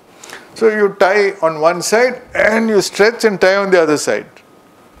common. So you tie on one side and you stretch and tie on the other side.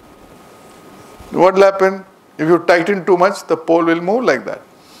 What will happen? If you tighten too much, the pole will move like that.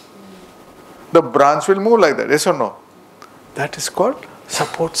 The branch will move like that. Yes or no? That is called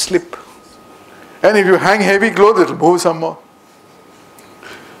support slip. And if you hang heavy clothes, it will move some more.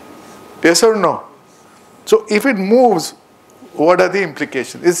 Yes or no? So if it moves, what are the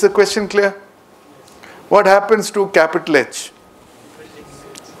implications? Is the question clear? What happens to capital H?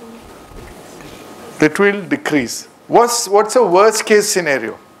 It will decrease. What's a worst case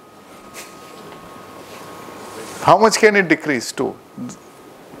scenario? How much can it decrease to?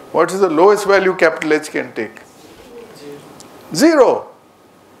 What is the lowest value capital H can take? 0.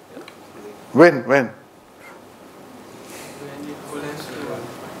 When? When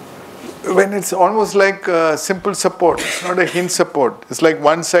it's almost like a simple support. It's not a hinge support. It's like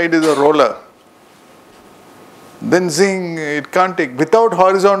one side is a roller. Then zing, it can't take. Without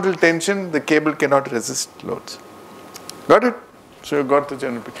horizontal tension, the cable cannot resist loads. Got it? So you got the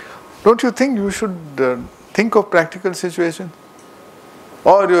general picture. Don't you think you should think of practical situations?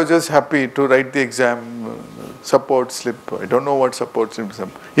 Or you're just happy to write the exam, support slip. I don't know what support slip is.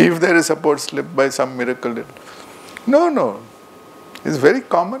 If there is support slip by some miracle. No. It's very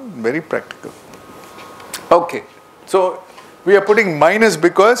common, very practical. Okay. So we are putting minus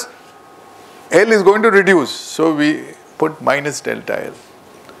because L is going to reduce. So we put minus delta L.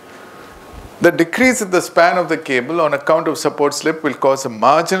 The decrease in the span of the cable on account of support slip will cause a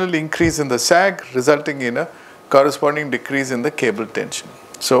marginal increase in the sag, resulting in a corresponding decrease in the cable tension.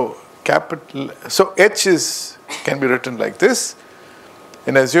 So H can be written like this,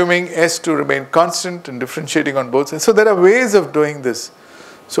 and assuming S to remain constant and differentiating on both sides. So there are ways of doing this.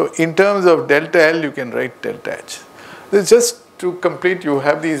 So in terms of delta L, you can write delta H. This is just to complete. You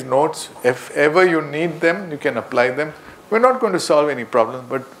have these notes. If ever you need them, you can apply them. We're not going to solve any problem,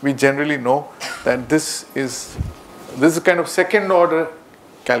 but we generally know that this is kind of second order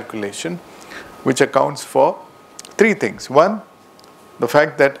calculation which accounts for 3 things. 1, the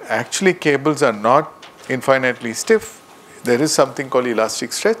fact that actually cables are not infinitely stiff. There is something called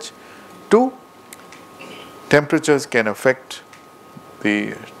elastic stretch. 2, temperatures can affect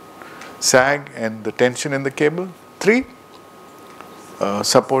the sag and the tension in the cable. 3,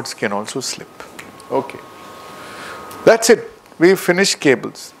 supports can also slip. Okay. That's it. We finished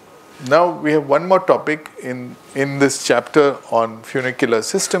cables. Now we have one more topic in this chapter on funicular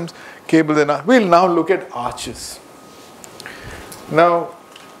systems, cables and arches. We'll now look at arches. Now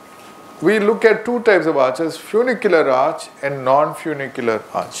we look at 2 types of arches, funicular arch and non-funicular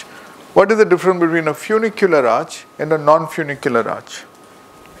arch. What is the difference between a funicular arch and a non-funicular arch?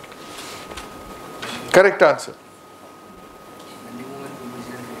 Correct answer.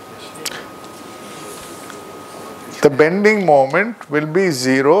 The bending moment will be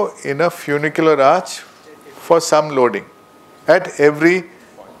 0 in a funicular arch for some loading at every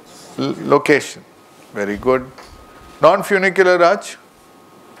location. Very good. Non-funicular arch,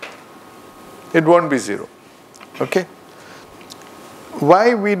 it won't be 0. Okay?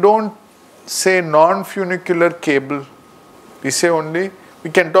 Why we don't say non-funicular cable? We say only,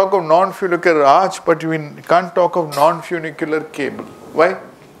 we can talk of non-funicular arch, but we can't talk of non-funicular cable. Why?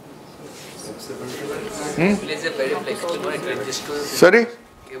 Cable is a very flexible one. It adjusts to Sorry?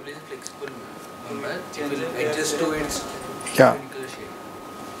 Cable is a flexible It will adjust to its Yeah. funicle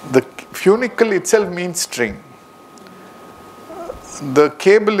shape. The funicle itself means string. The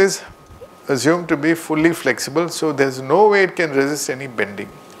cable is assumed to be fully flexible, so there's no way it can resist any bending.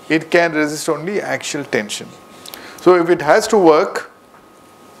 It can resist only axial tension. So if it has to work,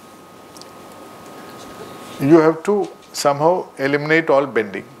 you have to somehow eliminate all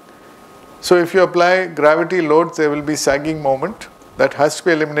bending. So if you apply gravity loads, there will be sagging moment that has to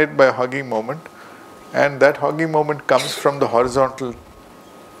be eliminated by a hugging moment, and that hugging moment comes from the horizontal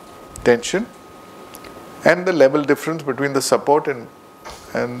tension and the level difference between the support and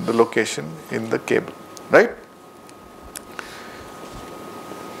the location in the cable, right?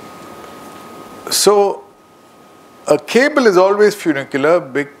 So a cable is always funicular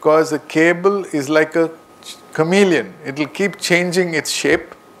because a cable is like a chameleon. It will keep changing its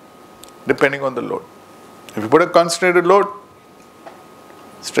shape depending on the load. If you put a concentrated load,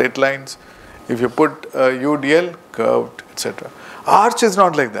 straight lines. If you put a UDL, curved, etc. Arch is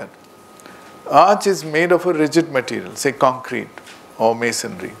not like that. Arch is made of a rigid material, say concrete or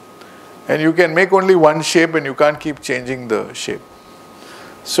masonry. And you can make only one shape and you can't keep changing the shape.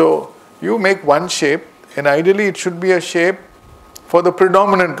 So you make one shape, and ideally it should be a shape for the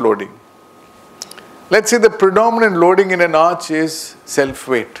predominant loading. Let's say the predominant loading in an arch is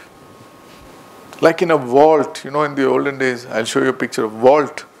self-weight. Like in a vault, in the olden days, I'll show you a picture of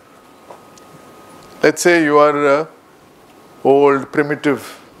vault. Let's say you are an old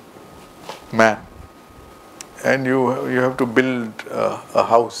primitive man and you have to build a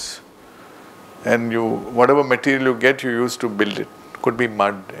house, and whatever material you get, you use to build it. Could be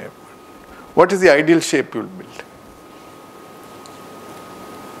mud. What is the ideal shape you will build?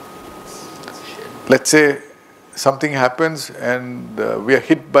 Let's say something happens and we are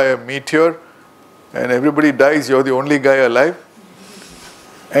hit by a meteor and everybody dies, you're the only guy alive,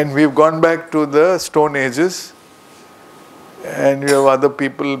 and we've gone back to the Stone Ages and you have other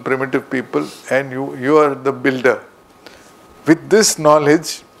people, primitive people, and you are the builder. With this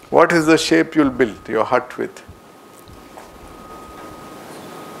knowledge, what is the shape you'll build your hut with?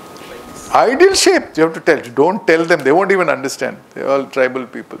 Ideal shape, you have to tell. Don't tell them, they won't even understand. They're all tribal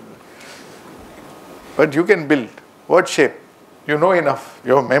people. But you can build. What shape? You know enough.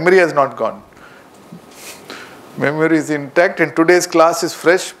 Your memory has not gone. Memory is intact, and today's class is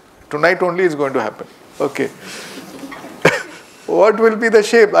fresh. Tonight only is going to happen. Okay. What will be the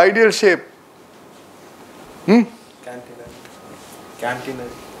shape? Ideal shape? Catenary.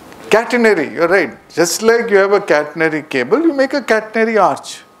 Catenary, you're right. Just like you have a catenary cable, you make a catenary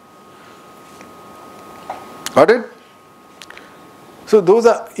arch. Got it? So those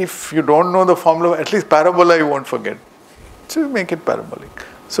are, if you don't know the formula, at least parabola you won't forget. So you make it parabolic.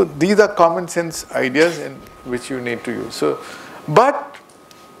 So these are common sense ideas in which you need to use. So, but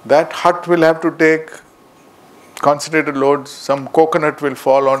that hut will have to take concentrated loads. Some coconut will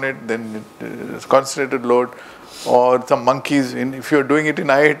fall on it, then it's concentrated load, or some monkeys. If you're doing it in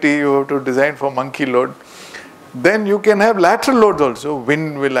IIT, you have to design for monkey load. Then you can have lateral loads also.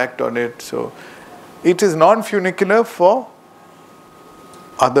 Wind will act on it. So it is non-funicular for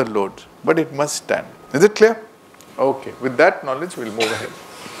other loads, but it must stand. Is it clear? Okay. With that knowledge, we'll move ahead.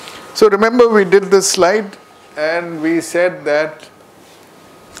 So remember, we did this slide and we said that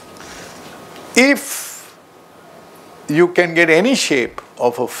if you can get any shape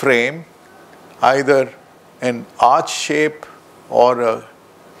of a frame, either an arch shape or a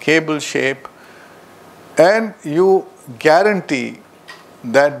cable shape, and you guarantee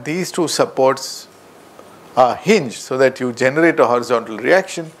that these two supports are hinged so that you generate a horizontal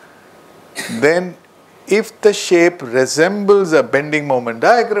reaction, then if the shape resembles a bending moment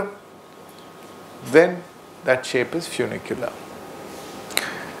diagram, then that shape is funicular.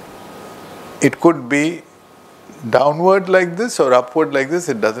 It could be downward like this or upward like this,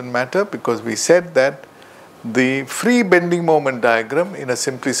 it doesn't matter, because we said that the free bending moment diagram in a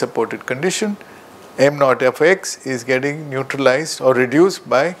simply supported condition, m naught of x is getting neutralized or reduced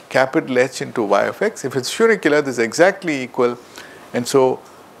by capital H into y of x. If it's funicular, this is exactly equal, and so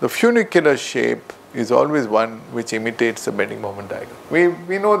the funicular shape is always one which imitates the bending moment diagram.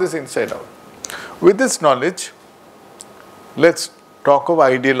 We know this inside out. With this knowledge, let's talk of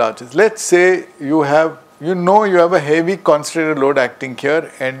ideal arches. Let's say you have a heavy concentrated load acting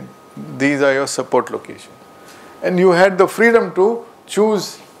here, and these are your support locations. And you had the freedom to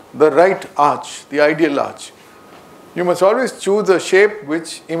choose the right arch, the ideal arch. You must always choose a shape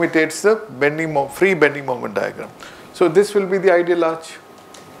which imitates the free bending moment diagram. So this will be the ideal arch.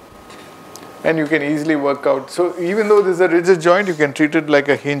 And you can easily work out. So even though this is a rigid joint, you can treat it like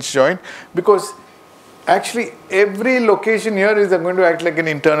a hinge joint, because Actually, every location here is going to act like an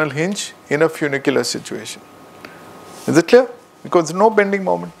internal hinge in a funicular situation. Is it clear? Because there's no bending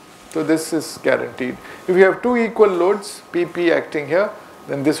moment. So this is guaranteed. If you have two equal loads, PP acting here,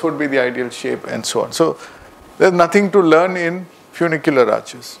 then this would be the ideal shape and so on. So there's nothing to learn in funicular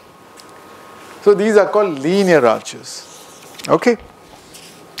arches. So these are called linear arches. Okay?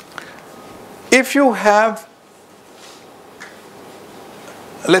 If you have,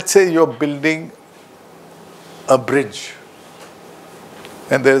 let's say you're building a bridge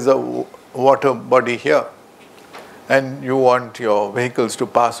and there's a water body here and you want your vehicles to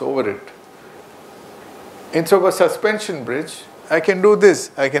pass over it. Instead of a suspension bridge, I can do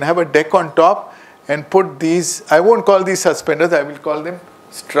this. I can have a deck on top and put these, I won't call these suspenders, I will call them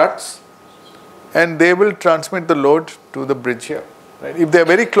struts, and they will transmit the load to the bridge here. Right? If they are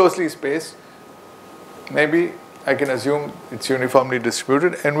very closely spaced, maybe I can assume it's uniformly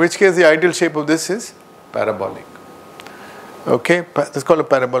distributed, in which case the ideal shape of this is parabolic. Okay, that's called a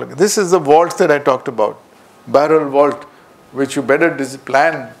parabolic. This is the vault that I talked about, barrel vault, which you better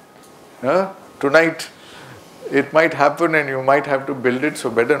plan tonight. It might happen and you might have to build it, so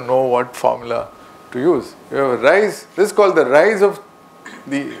better know what formula to use. You have a rise, this is called the rise of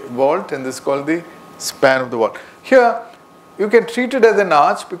the vault and this is called the span of the vault. Here, you can treat it as an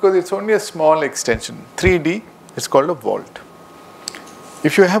arch because it's only a small extension. 3D, it's called a vault.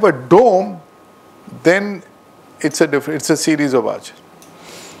 If you have a dome, then it's a series of arches.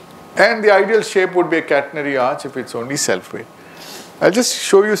 And the ideal shape would be a catenary arch if it's only self-weight. I'll just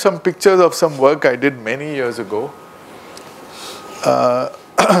show you some pictures of some work I did many years ago.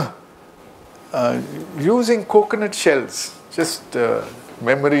 Using coconut shells, just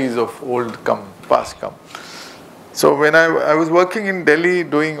memories of old past come. So when I was working in Delhi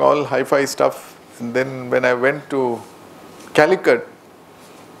doing all hi-fi stuff, and then when I went to Calicut,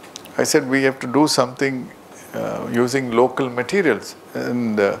 I said we have to do something using local materials.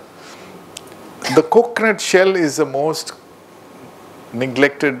 And the coconut shell is the most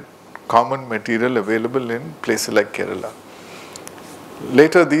neglected common material available in places like Kerala.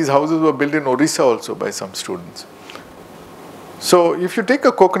 Later these houses were built in Orissa also by some students. So if you take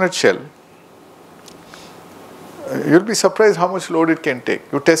a coconut shell, you'll be surprised how much load it can take.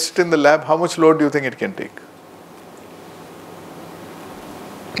 You test it in the lab, how much load do you think it can take?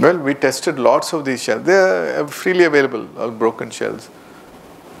 Well, we tested lots of these shells. They are freely available, all broken shells.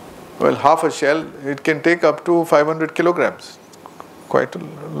 Well, half a shell, it can take up to 500 kilograms. Quite a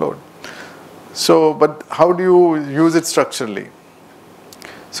load. So, but how do you use it structurally?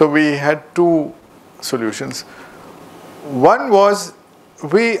 So we had two solutions. One was,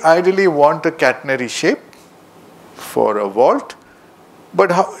 we ideally want a catenary shape for a vault,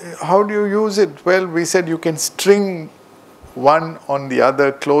 but how do you use it? Well, we said you can string one on the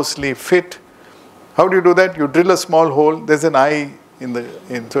other, closely fit. How do you do that? You drill a small hole, there's an eye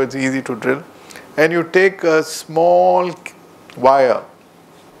so it's easy to drill, and you take a small wire,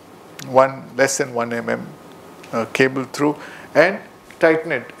 less than 1 mm cable through, and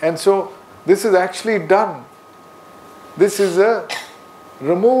tighten it. And so this is actually done. This is a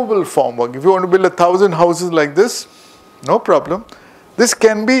removable formwork. If you want to build 1,000 houses like this, no problem. This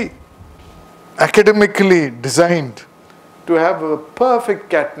can be academically designed to have a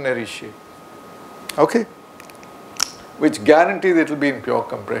perfect catenary shape. Okay? Which guarantees it will be in pure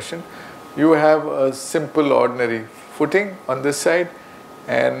compression. You have a simple ordinary footing on this side,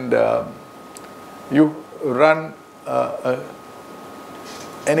 and you run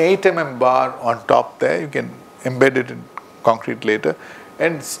an 8 mm bar on top there. You can embed it in concrete later,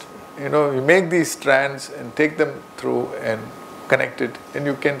 and you make these strands and take them through and connect it, and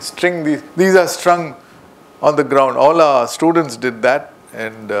you can string these. These are strung on the ground. All our students did that,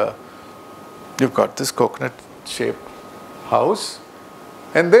 and you've got this coconut shaped house.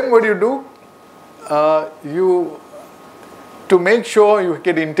 And then what do? To make sure you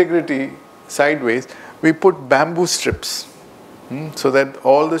get integrity sideways, we put bamboo strips so that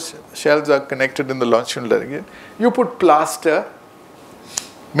all the shells are connected in the longitudinal direction. You put plaster,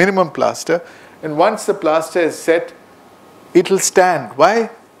 minimum plaster, and once the plaster is set, it will stand. Why?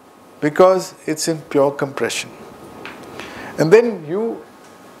 Because it's in pure compression. And then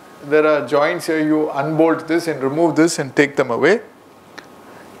there are joints here, you unbolt this and remove this and take them away.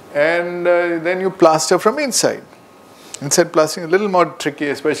 And then you plaster from inside. Inside plastering is a little more tricky,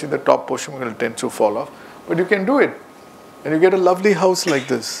 especially the top portion will tend to fall off. But you can do it. And you get a lovely house like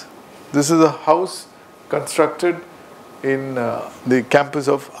this. This is a house constructed in the campus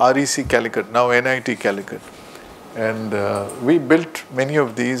of REC Calicut, now NIT Calicut. And we built many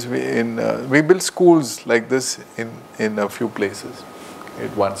of these. We built schools like this in a few places.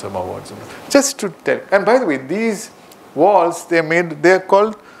 it won some awards. Just to tell. And by the way, these walls, they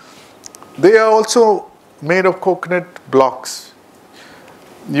are also made of coconut blocks.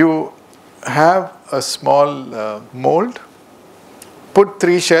 You have a small mold, put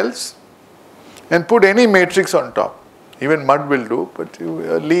 3 shells, and put any matrix on top. Even mud will do, but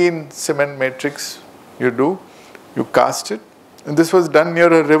a lean cement matrix you do, you cast it. And this was done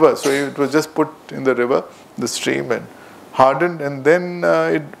near a river, so it was just put in the river, the stream, and hardened, and then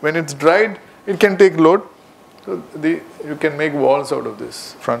when it's dried, it can take load. So you can make walls out of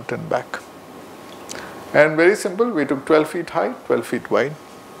this, front and back. And very simple, we took 12 feet high, 12 feet wide.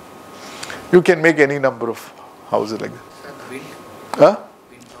 You can make any number of houses like that.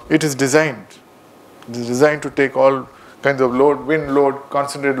 It is designed. It is designed to take all kinds of load, wind load,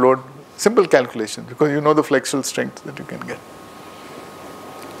 concentrated load, simple calculation, because you know the flexural strength that you can get.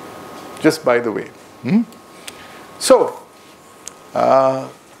 Just by the way. So,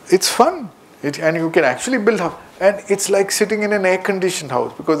 it's fun. And you can actually build house. And it's like sitting in an air-conditioned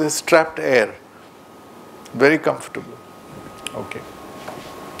house because there's trapped air. Very comfortable. Okay.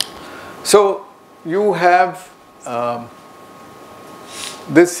 So, you have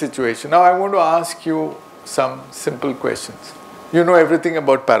this situation. Now, I want to ask you some simple questions. You know everything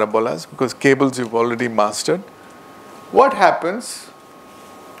about parabolas because cables you've already mastered. What happens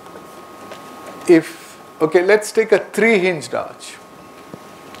if, okay, let's take a 3-hinged arch.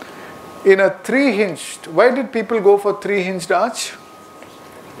 In a 3-hinged, why did people go for 3-hinged arch?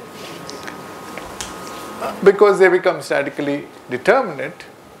 Because they become statically determinate.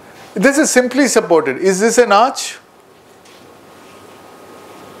 This is simply supported. Is this an arch?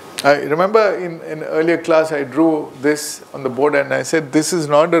 I remember in an earlier class I drew this on the board and I said this is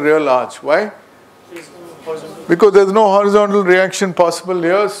not a real arch. Why? Because there's no horizontal reaction possible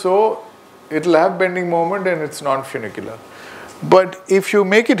here, so it will have bending moment and it's non-funicular. But if you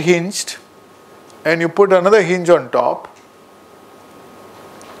make it hinged and you put another hinge on top,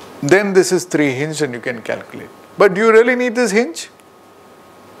 then this is 3-hinged and you can calculate. But do you really need this hinge?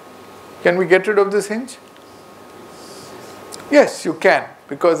 Can we get rid of this hinge? Yes, you can,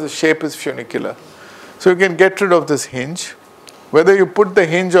 because the shape is funicular. So you can get rid of this hinge. Whether you put the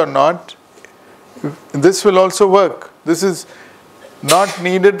hinge or not, this will also work. This is not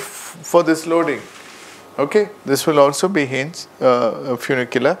needed for this loading. Okay, this will also be hinged,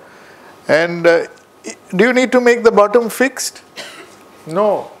 funicular. And do you need to make the bottom fixed?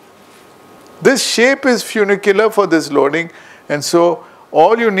 No. This shape is funicular for this loading, and so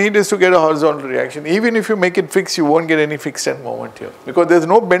all you need is to get a horizontal reaction. Even if you make it fixed, you won't get any fixed end moment here because there's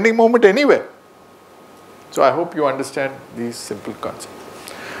no bending moment anywhere. So I hope you understand these simple concepts.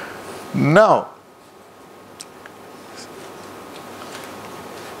 Now,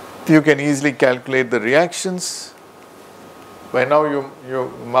 you can easily calculate the reactions. By now you're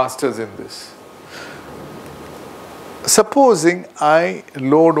masters in this. Supposing I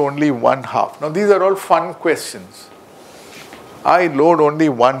load only 1/2. Now these are all fun questions. I load only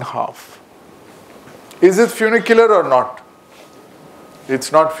 1/2. Is it funicular or not?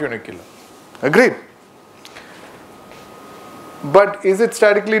 It's not funicular. Agreed? But is it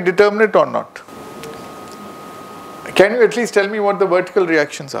statically determinate or not? Can you at least tell me what the vertical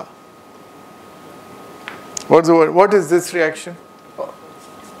reactions are? What is this reaction?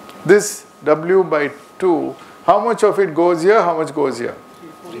 This W by 2, how much of it goes here, how much goes here?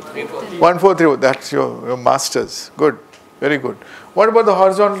 1/4. That's your masters. Good. Very good. What about the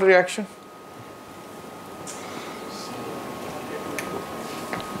horizontal reaction?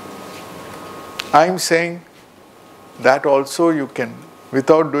 I'm saying that also you can,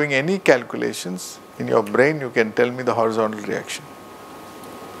 without doing any calculations, in your brain you can tell me the horizontal reaction.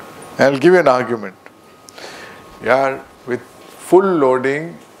 I'll give you an argument. Yeah, with full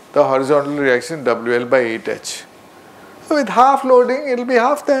loading, the horizontal reaction WL by 8H. So with half loading, it will be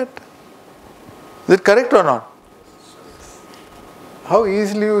half that. Is it correct or not? How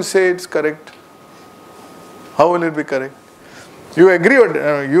easily you say it's correct? How will it be correct? You agree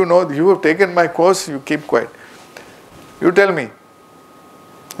or you know, you have taken my course, you keep quiet. You tell me.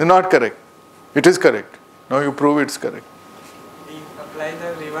 It's not correct. It is correct. Now you prove it's correct. We apply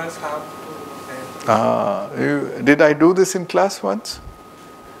the reverse half to did I do this in class once?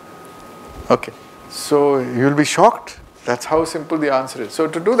 Okay. So you will be shocked. That's how simple the answer is. So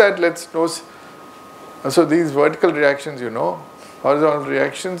to do that, let's know. So these vertical reactions, you know. Horizontal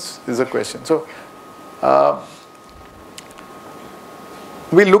reactions is a question. So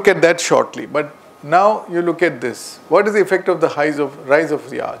we'll look at that shortly. But now you look at this. What is the effect of the rise of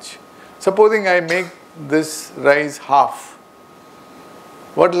the arch? Supposing I make this rise half.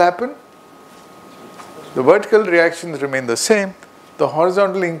 What will happen? The vertical reactions remain the same. the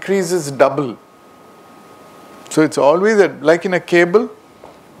horizontal increases double. So it's always like in a cable,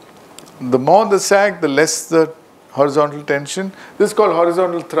 the more the sag, the less the horizontal tension. This is called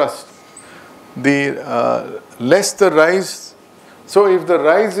horizontal thrust. The less the rise. So if the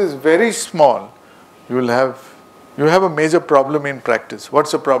rise is very small, you have a major problem in practice.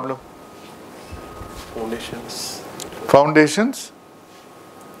 What's the problem? Foundations. Foundations?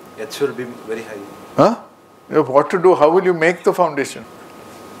 It should be very high. Huh? You have what to do? How will you make the foundation?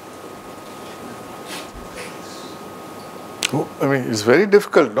 I mean, it's very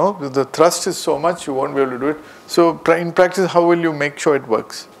difficult, no? The thrust is so much, you won't be able to do it. So in practice, how will you make sure it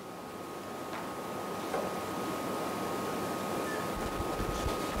works?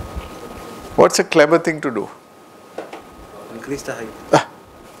 What's a clever thing to do? Increase the height.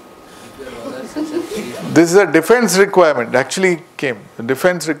 This is a defense requirement. Actually came. The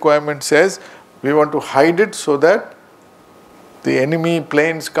defense requirement says we want to hide it so that the enemy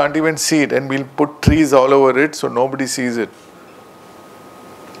planes can't even see it, and we'll put trees all over it so nobody sees it.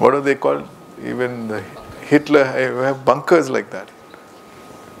 What are they called? Even Hitler have bunkers like that.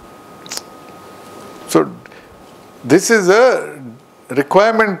 So this is a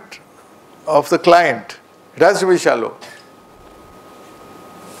requirement of the client. It has to be shallow.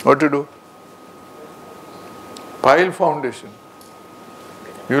 What to do? Pile foundation.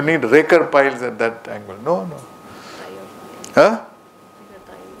 You need raker piles at that angle. No. Huh?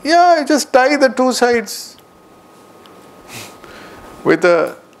 Yeah, just tie the two sides with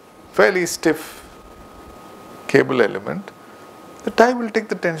a fairly stiff cable element. The tie will take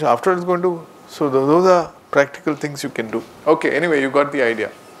the tension. After it's going to. So those are practical things you can do. Okay, anyway, you got the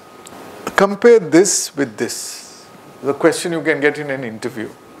idea. Compare this with this. The question you can get in an interview.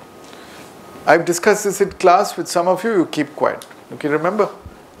 I've discussed this in class with some of you. You keep quiet. Okay, remember?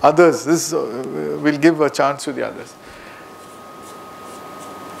 Others, this will give a chance to the others.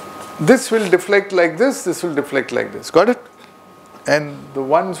 This will deflect like this will deflect like this. Got it? And the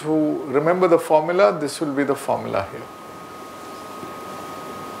ones who remember the formula, this will be the formula here.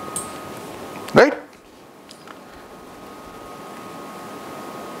 Right?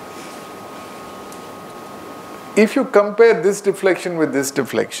 If you compare this deflection with this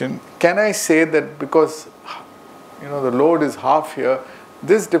deflection, can I say that because the load is half here,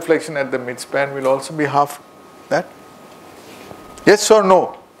 this deflection at the midspan will also be half that? Yes or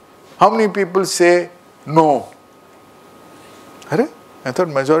no? How many people say no? I thought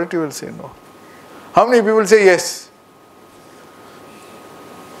majority will say no. How many people say yes?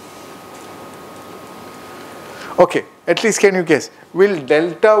 Okay, at least can you guess? Will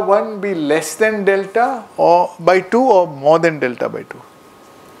delta 1 be less than delta or by 2 or more than delta by 2?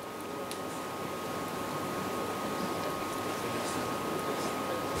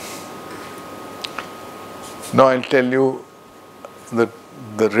 Now I'll tell you the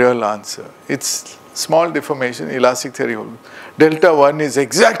real answer. It's small deformation, elastic theory holds. Delta 1 is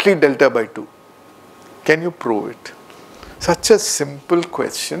exactly delta by 2. Can you prove it? Such a simple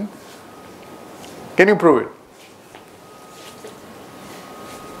question. Can you prove it?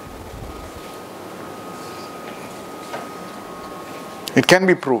 It can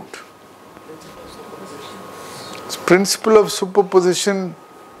be proved. It's principle of superposition.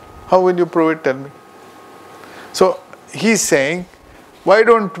 How will you prove it? Tell me. So he's saying, why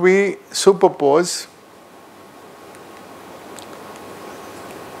don't we superpose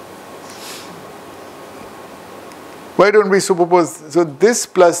so this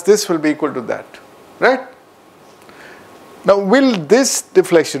plus this will be equal to that, right? Now will this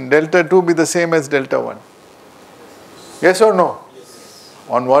deflection delta 2 be the same as delta 1? Yes or no? Yes.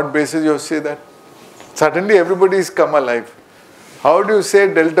 On what basis you say that? Suddenly everybody is come alive. How do you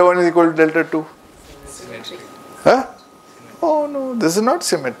say delta 1 is equal to delta 2? Symmetry. Huh? Oh no, this is not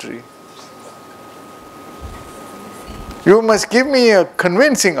symmetry. You must give me a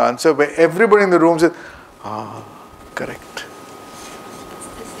convincing answer where everybody in the room says, correct.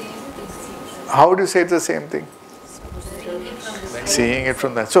 How do you say it's the same thing? Seeing it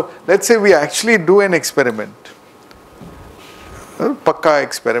from that. So let's say we actually do an experiment, a pakka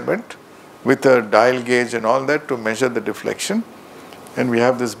experiment with a dial gauge and all that to measure the deflection, and we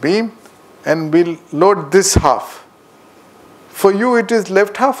have this beam and we'll load this half. For you it is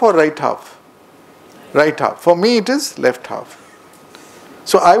left half or right half? Right half. For me it is left half.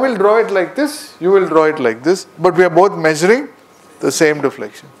 So I will draw it like this, you will draw it like this, but we are both measuring the same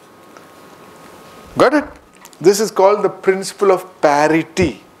deflection. Got it? This is called the principle of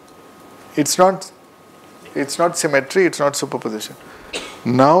parity. It's not symmetry, it's not superposition.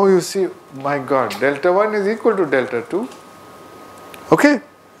 Now you see, my God, delta 1 is equal to delta 2. Okay?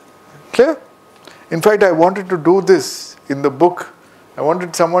 Clear? In fact, I wanted to do this in the book I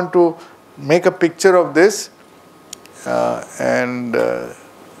wanted someone to make a picture of this, and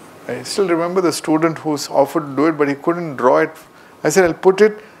I still remember the student who's offered to do it, but he couldn't draw it. I said, I'll put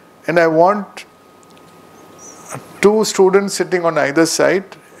it, and I want two students sitting on either side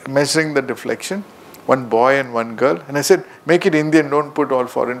measuring the deflection, one boy and one girl. And I said, make it Indian, don't put all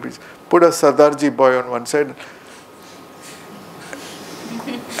foreign pieces. Put a Sardarji boy on one side,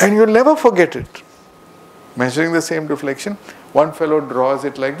 and you'll never forget it. Measuring the same deflection, one fellow draws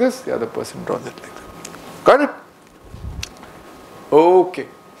it like this, the other person draws it like that. Got it? Okay.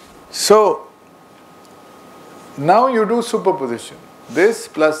 So, now you do superposition. This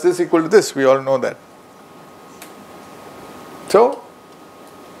plus this equal to this, we all know that. So,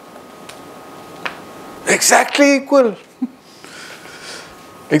 exactly equal.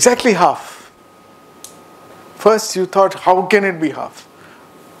 Exactly half. First you thought, how can it be half?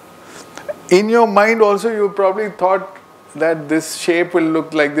 In your mind also you probably thought that this shape will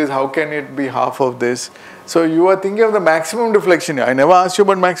look like this, how can it be half of this? So you are thinking of the maximum deflection here. I never asked you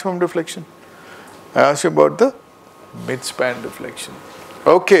about maximum deflection. I asked you about the mid-span deflection.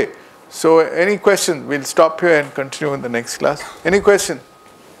 Okay, so any question? We'll stop here and continue in the next class. Any question?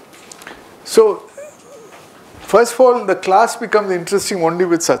 So, first of all, the class becomes interesting only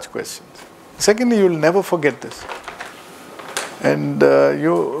with such questions. Secondly, you will never forget this. And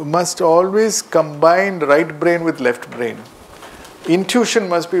you must always combine right brain with left brain. Intuition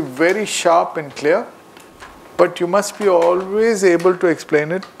must be very sharp and clear, but you must be always able to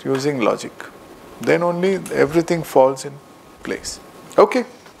explain it using logic. Then only everything falls in place. Okay,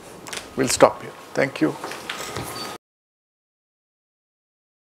 we'll stop here. Thank you.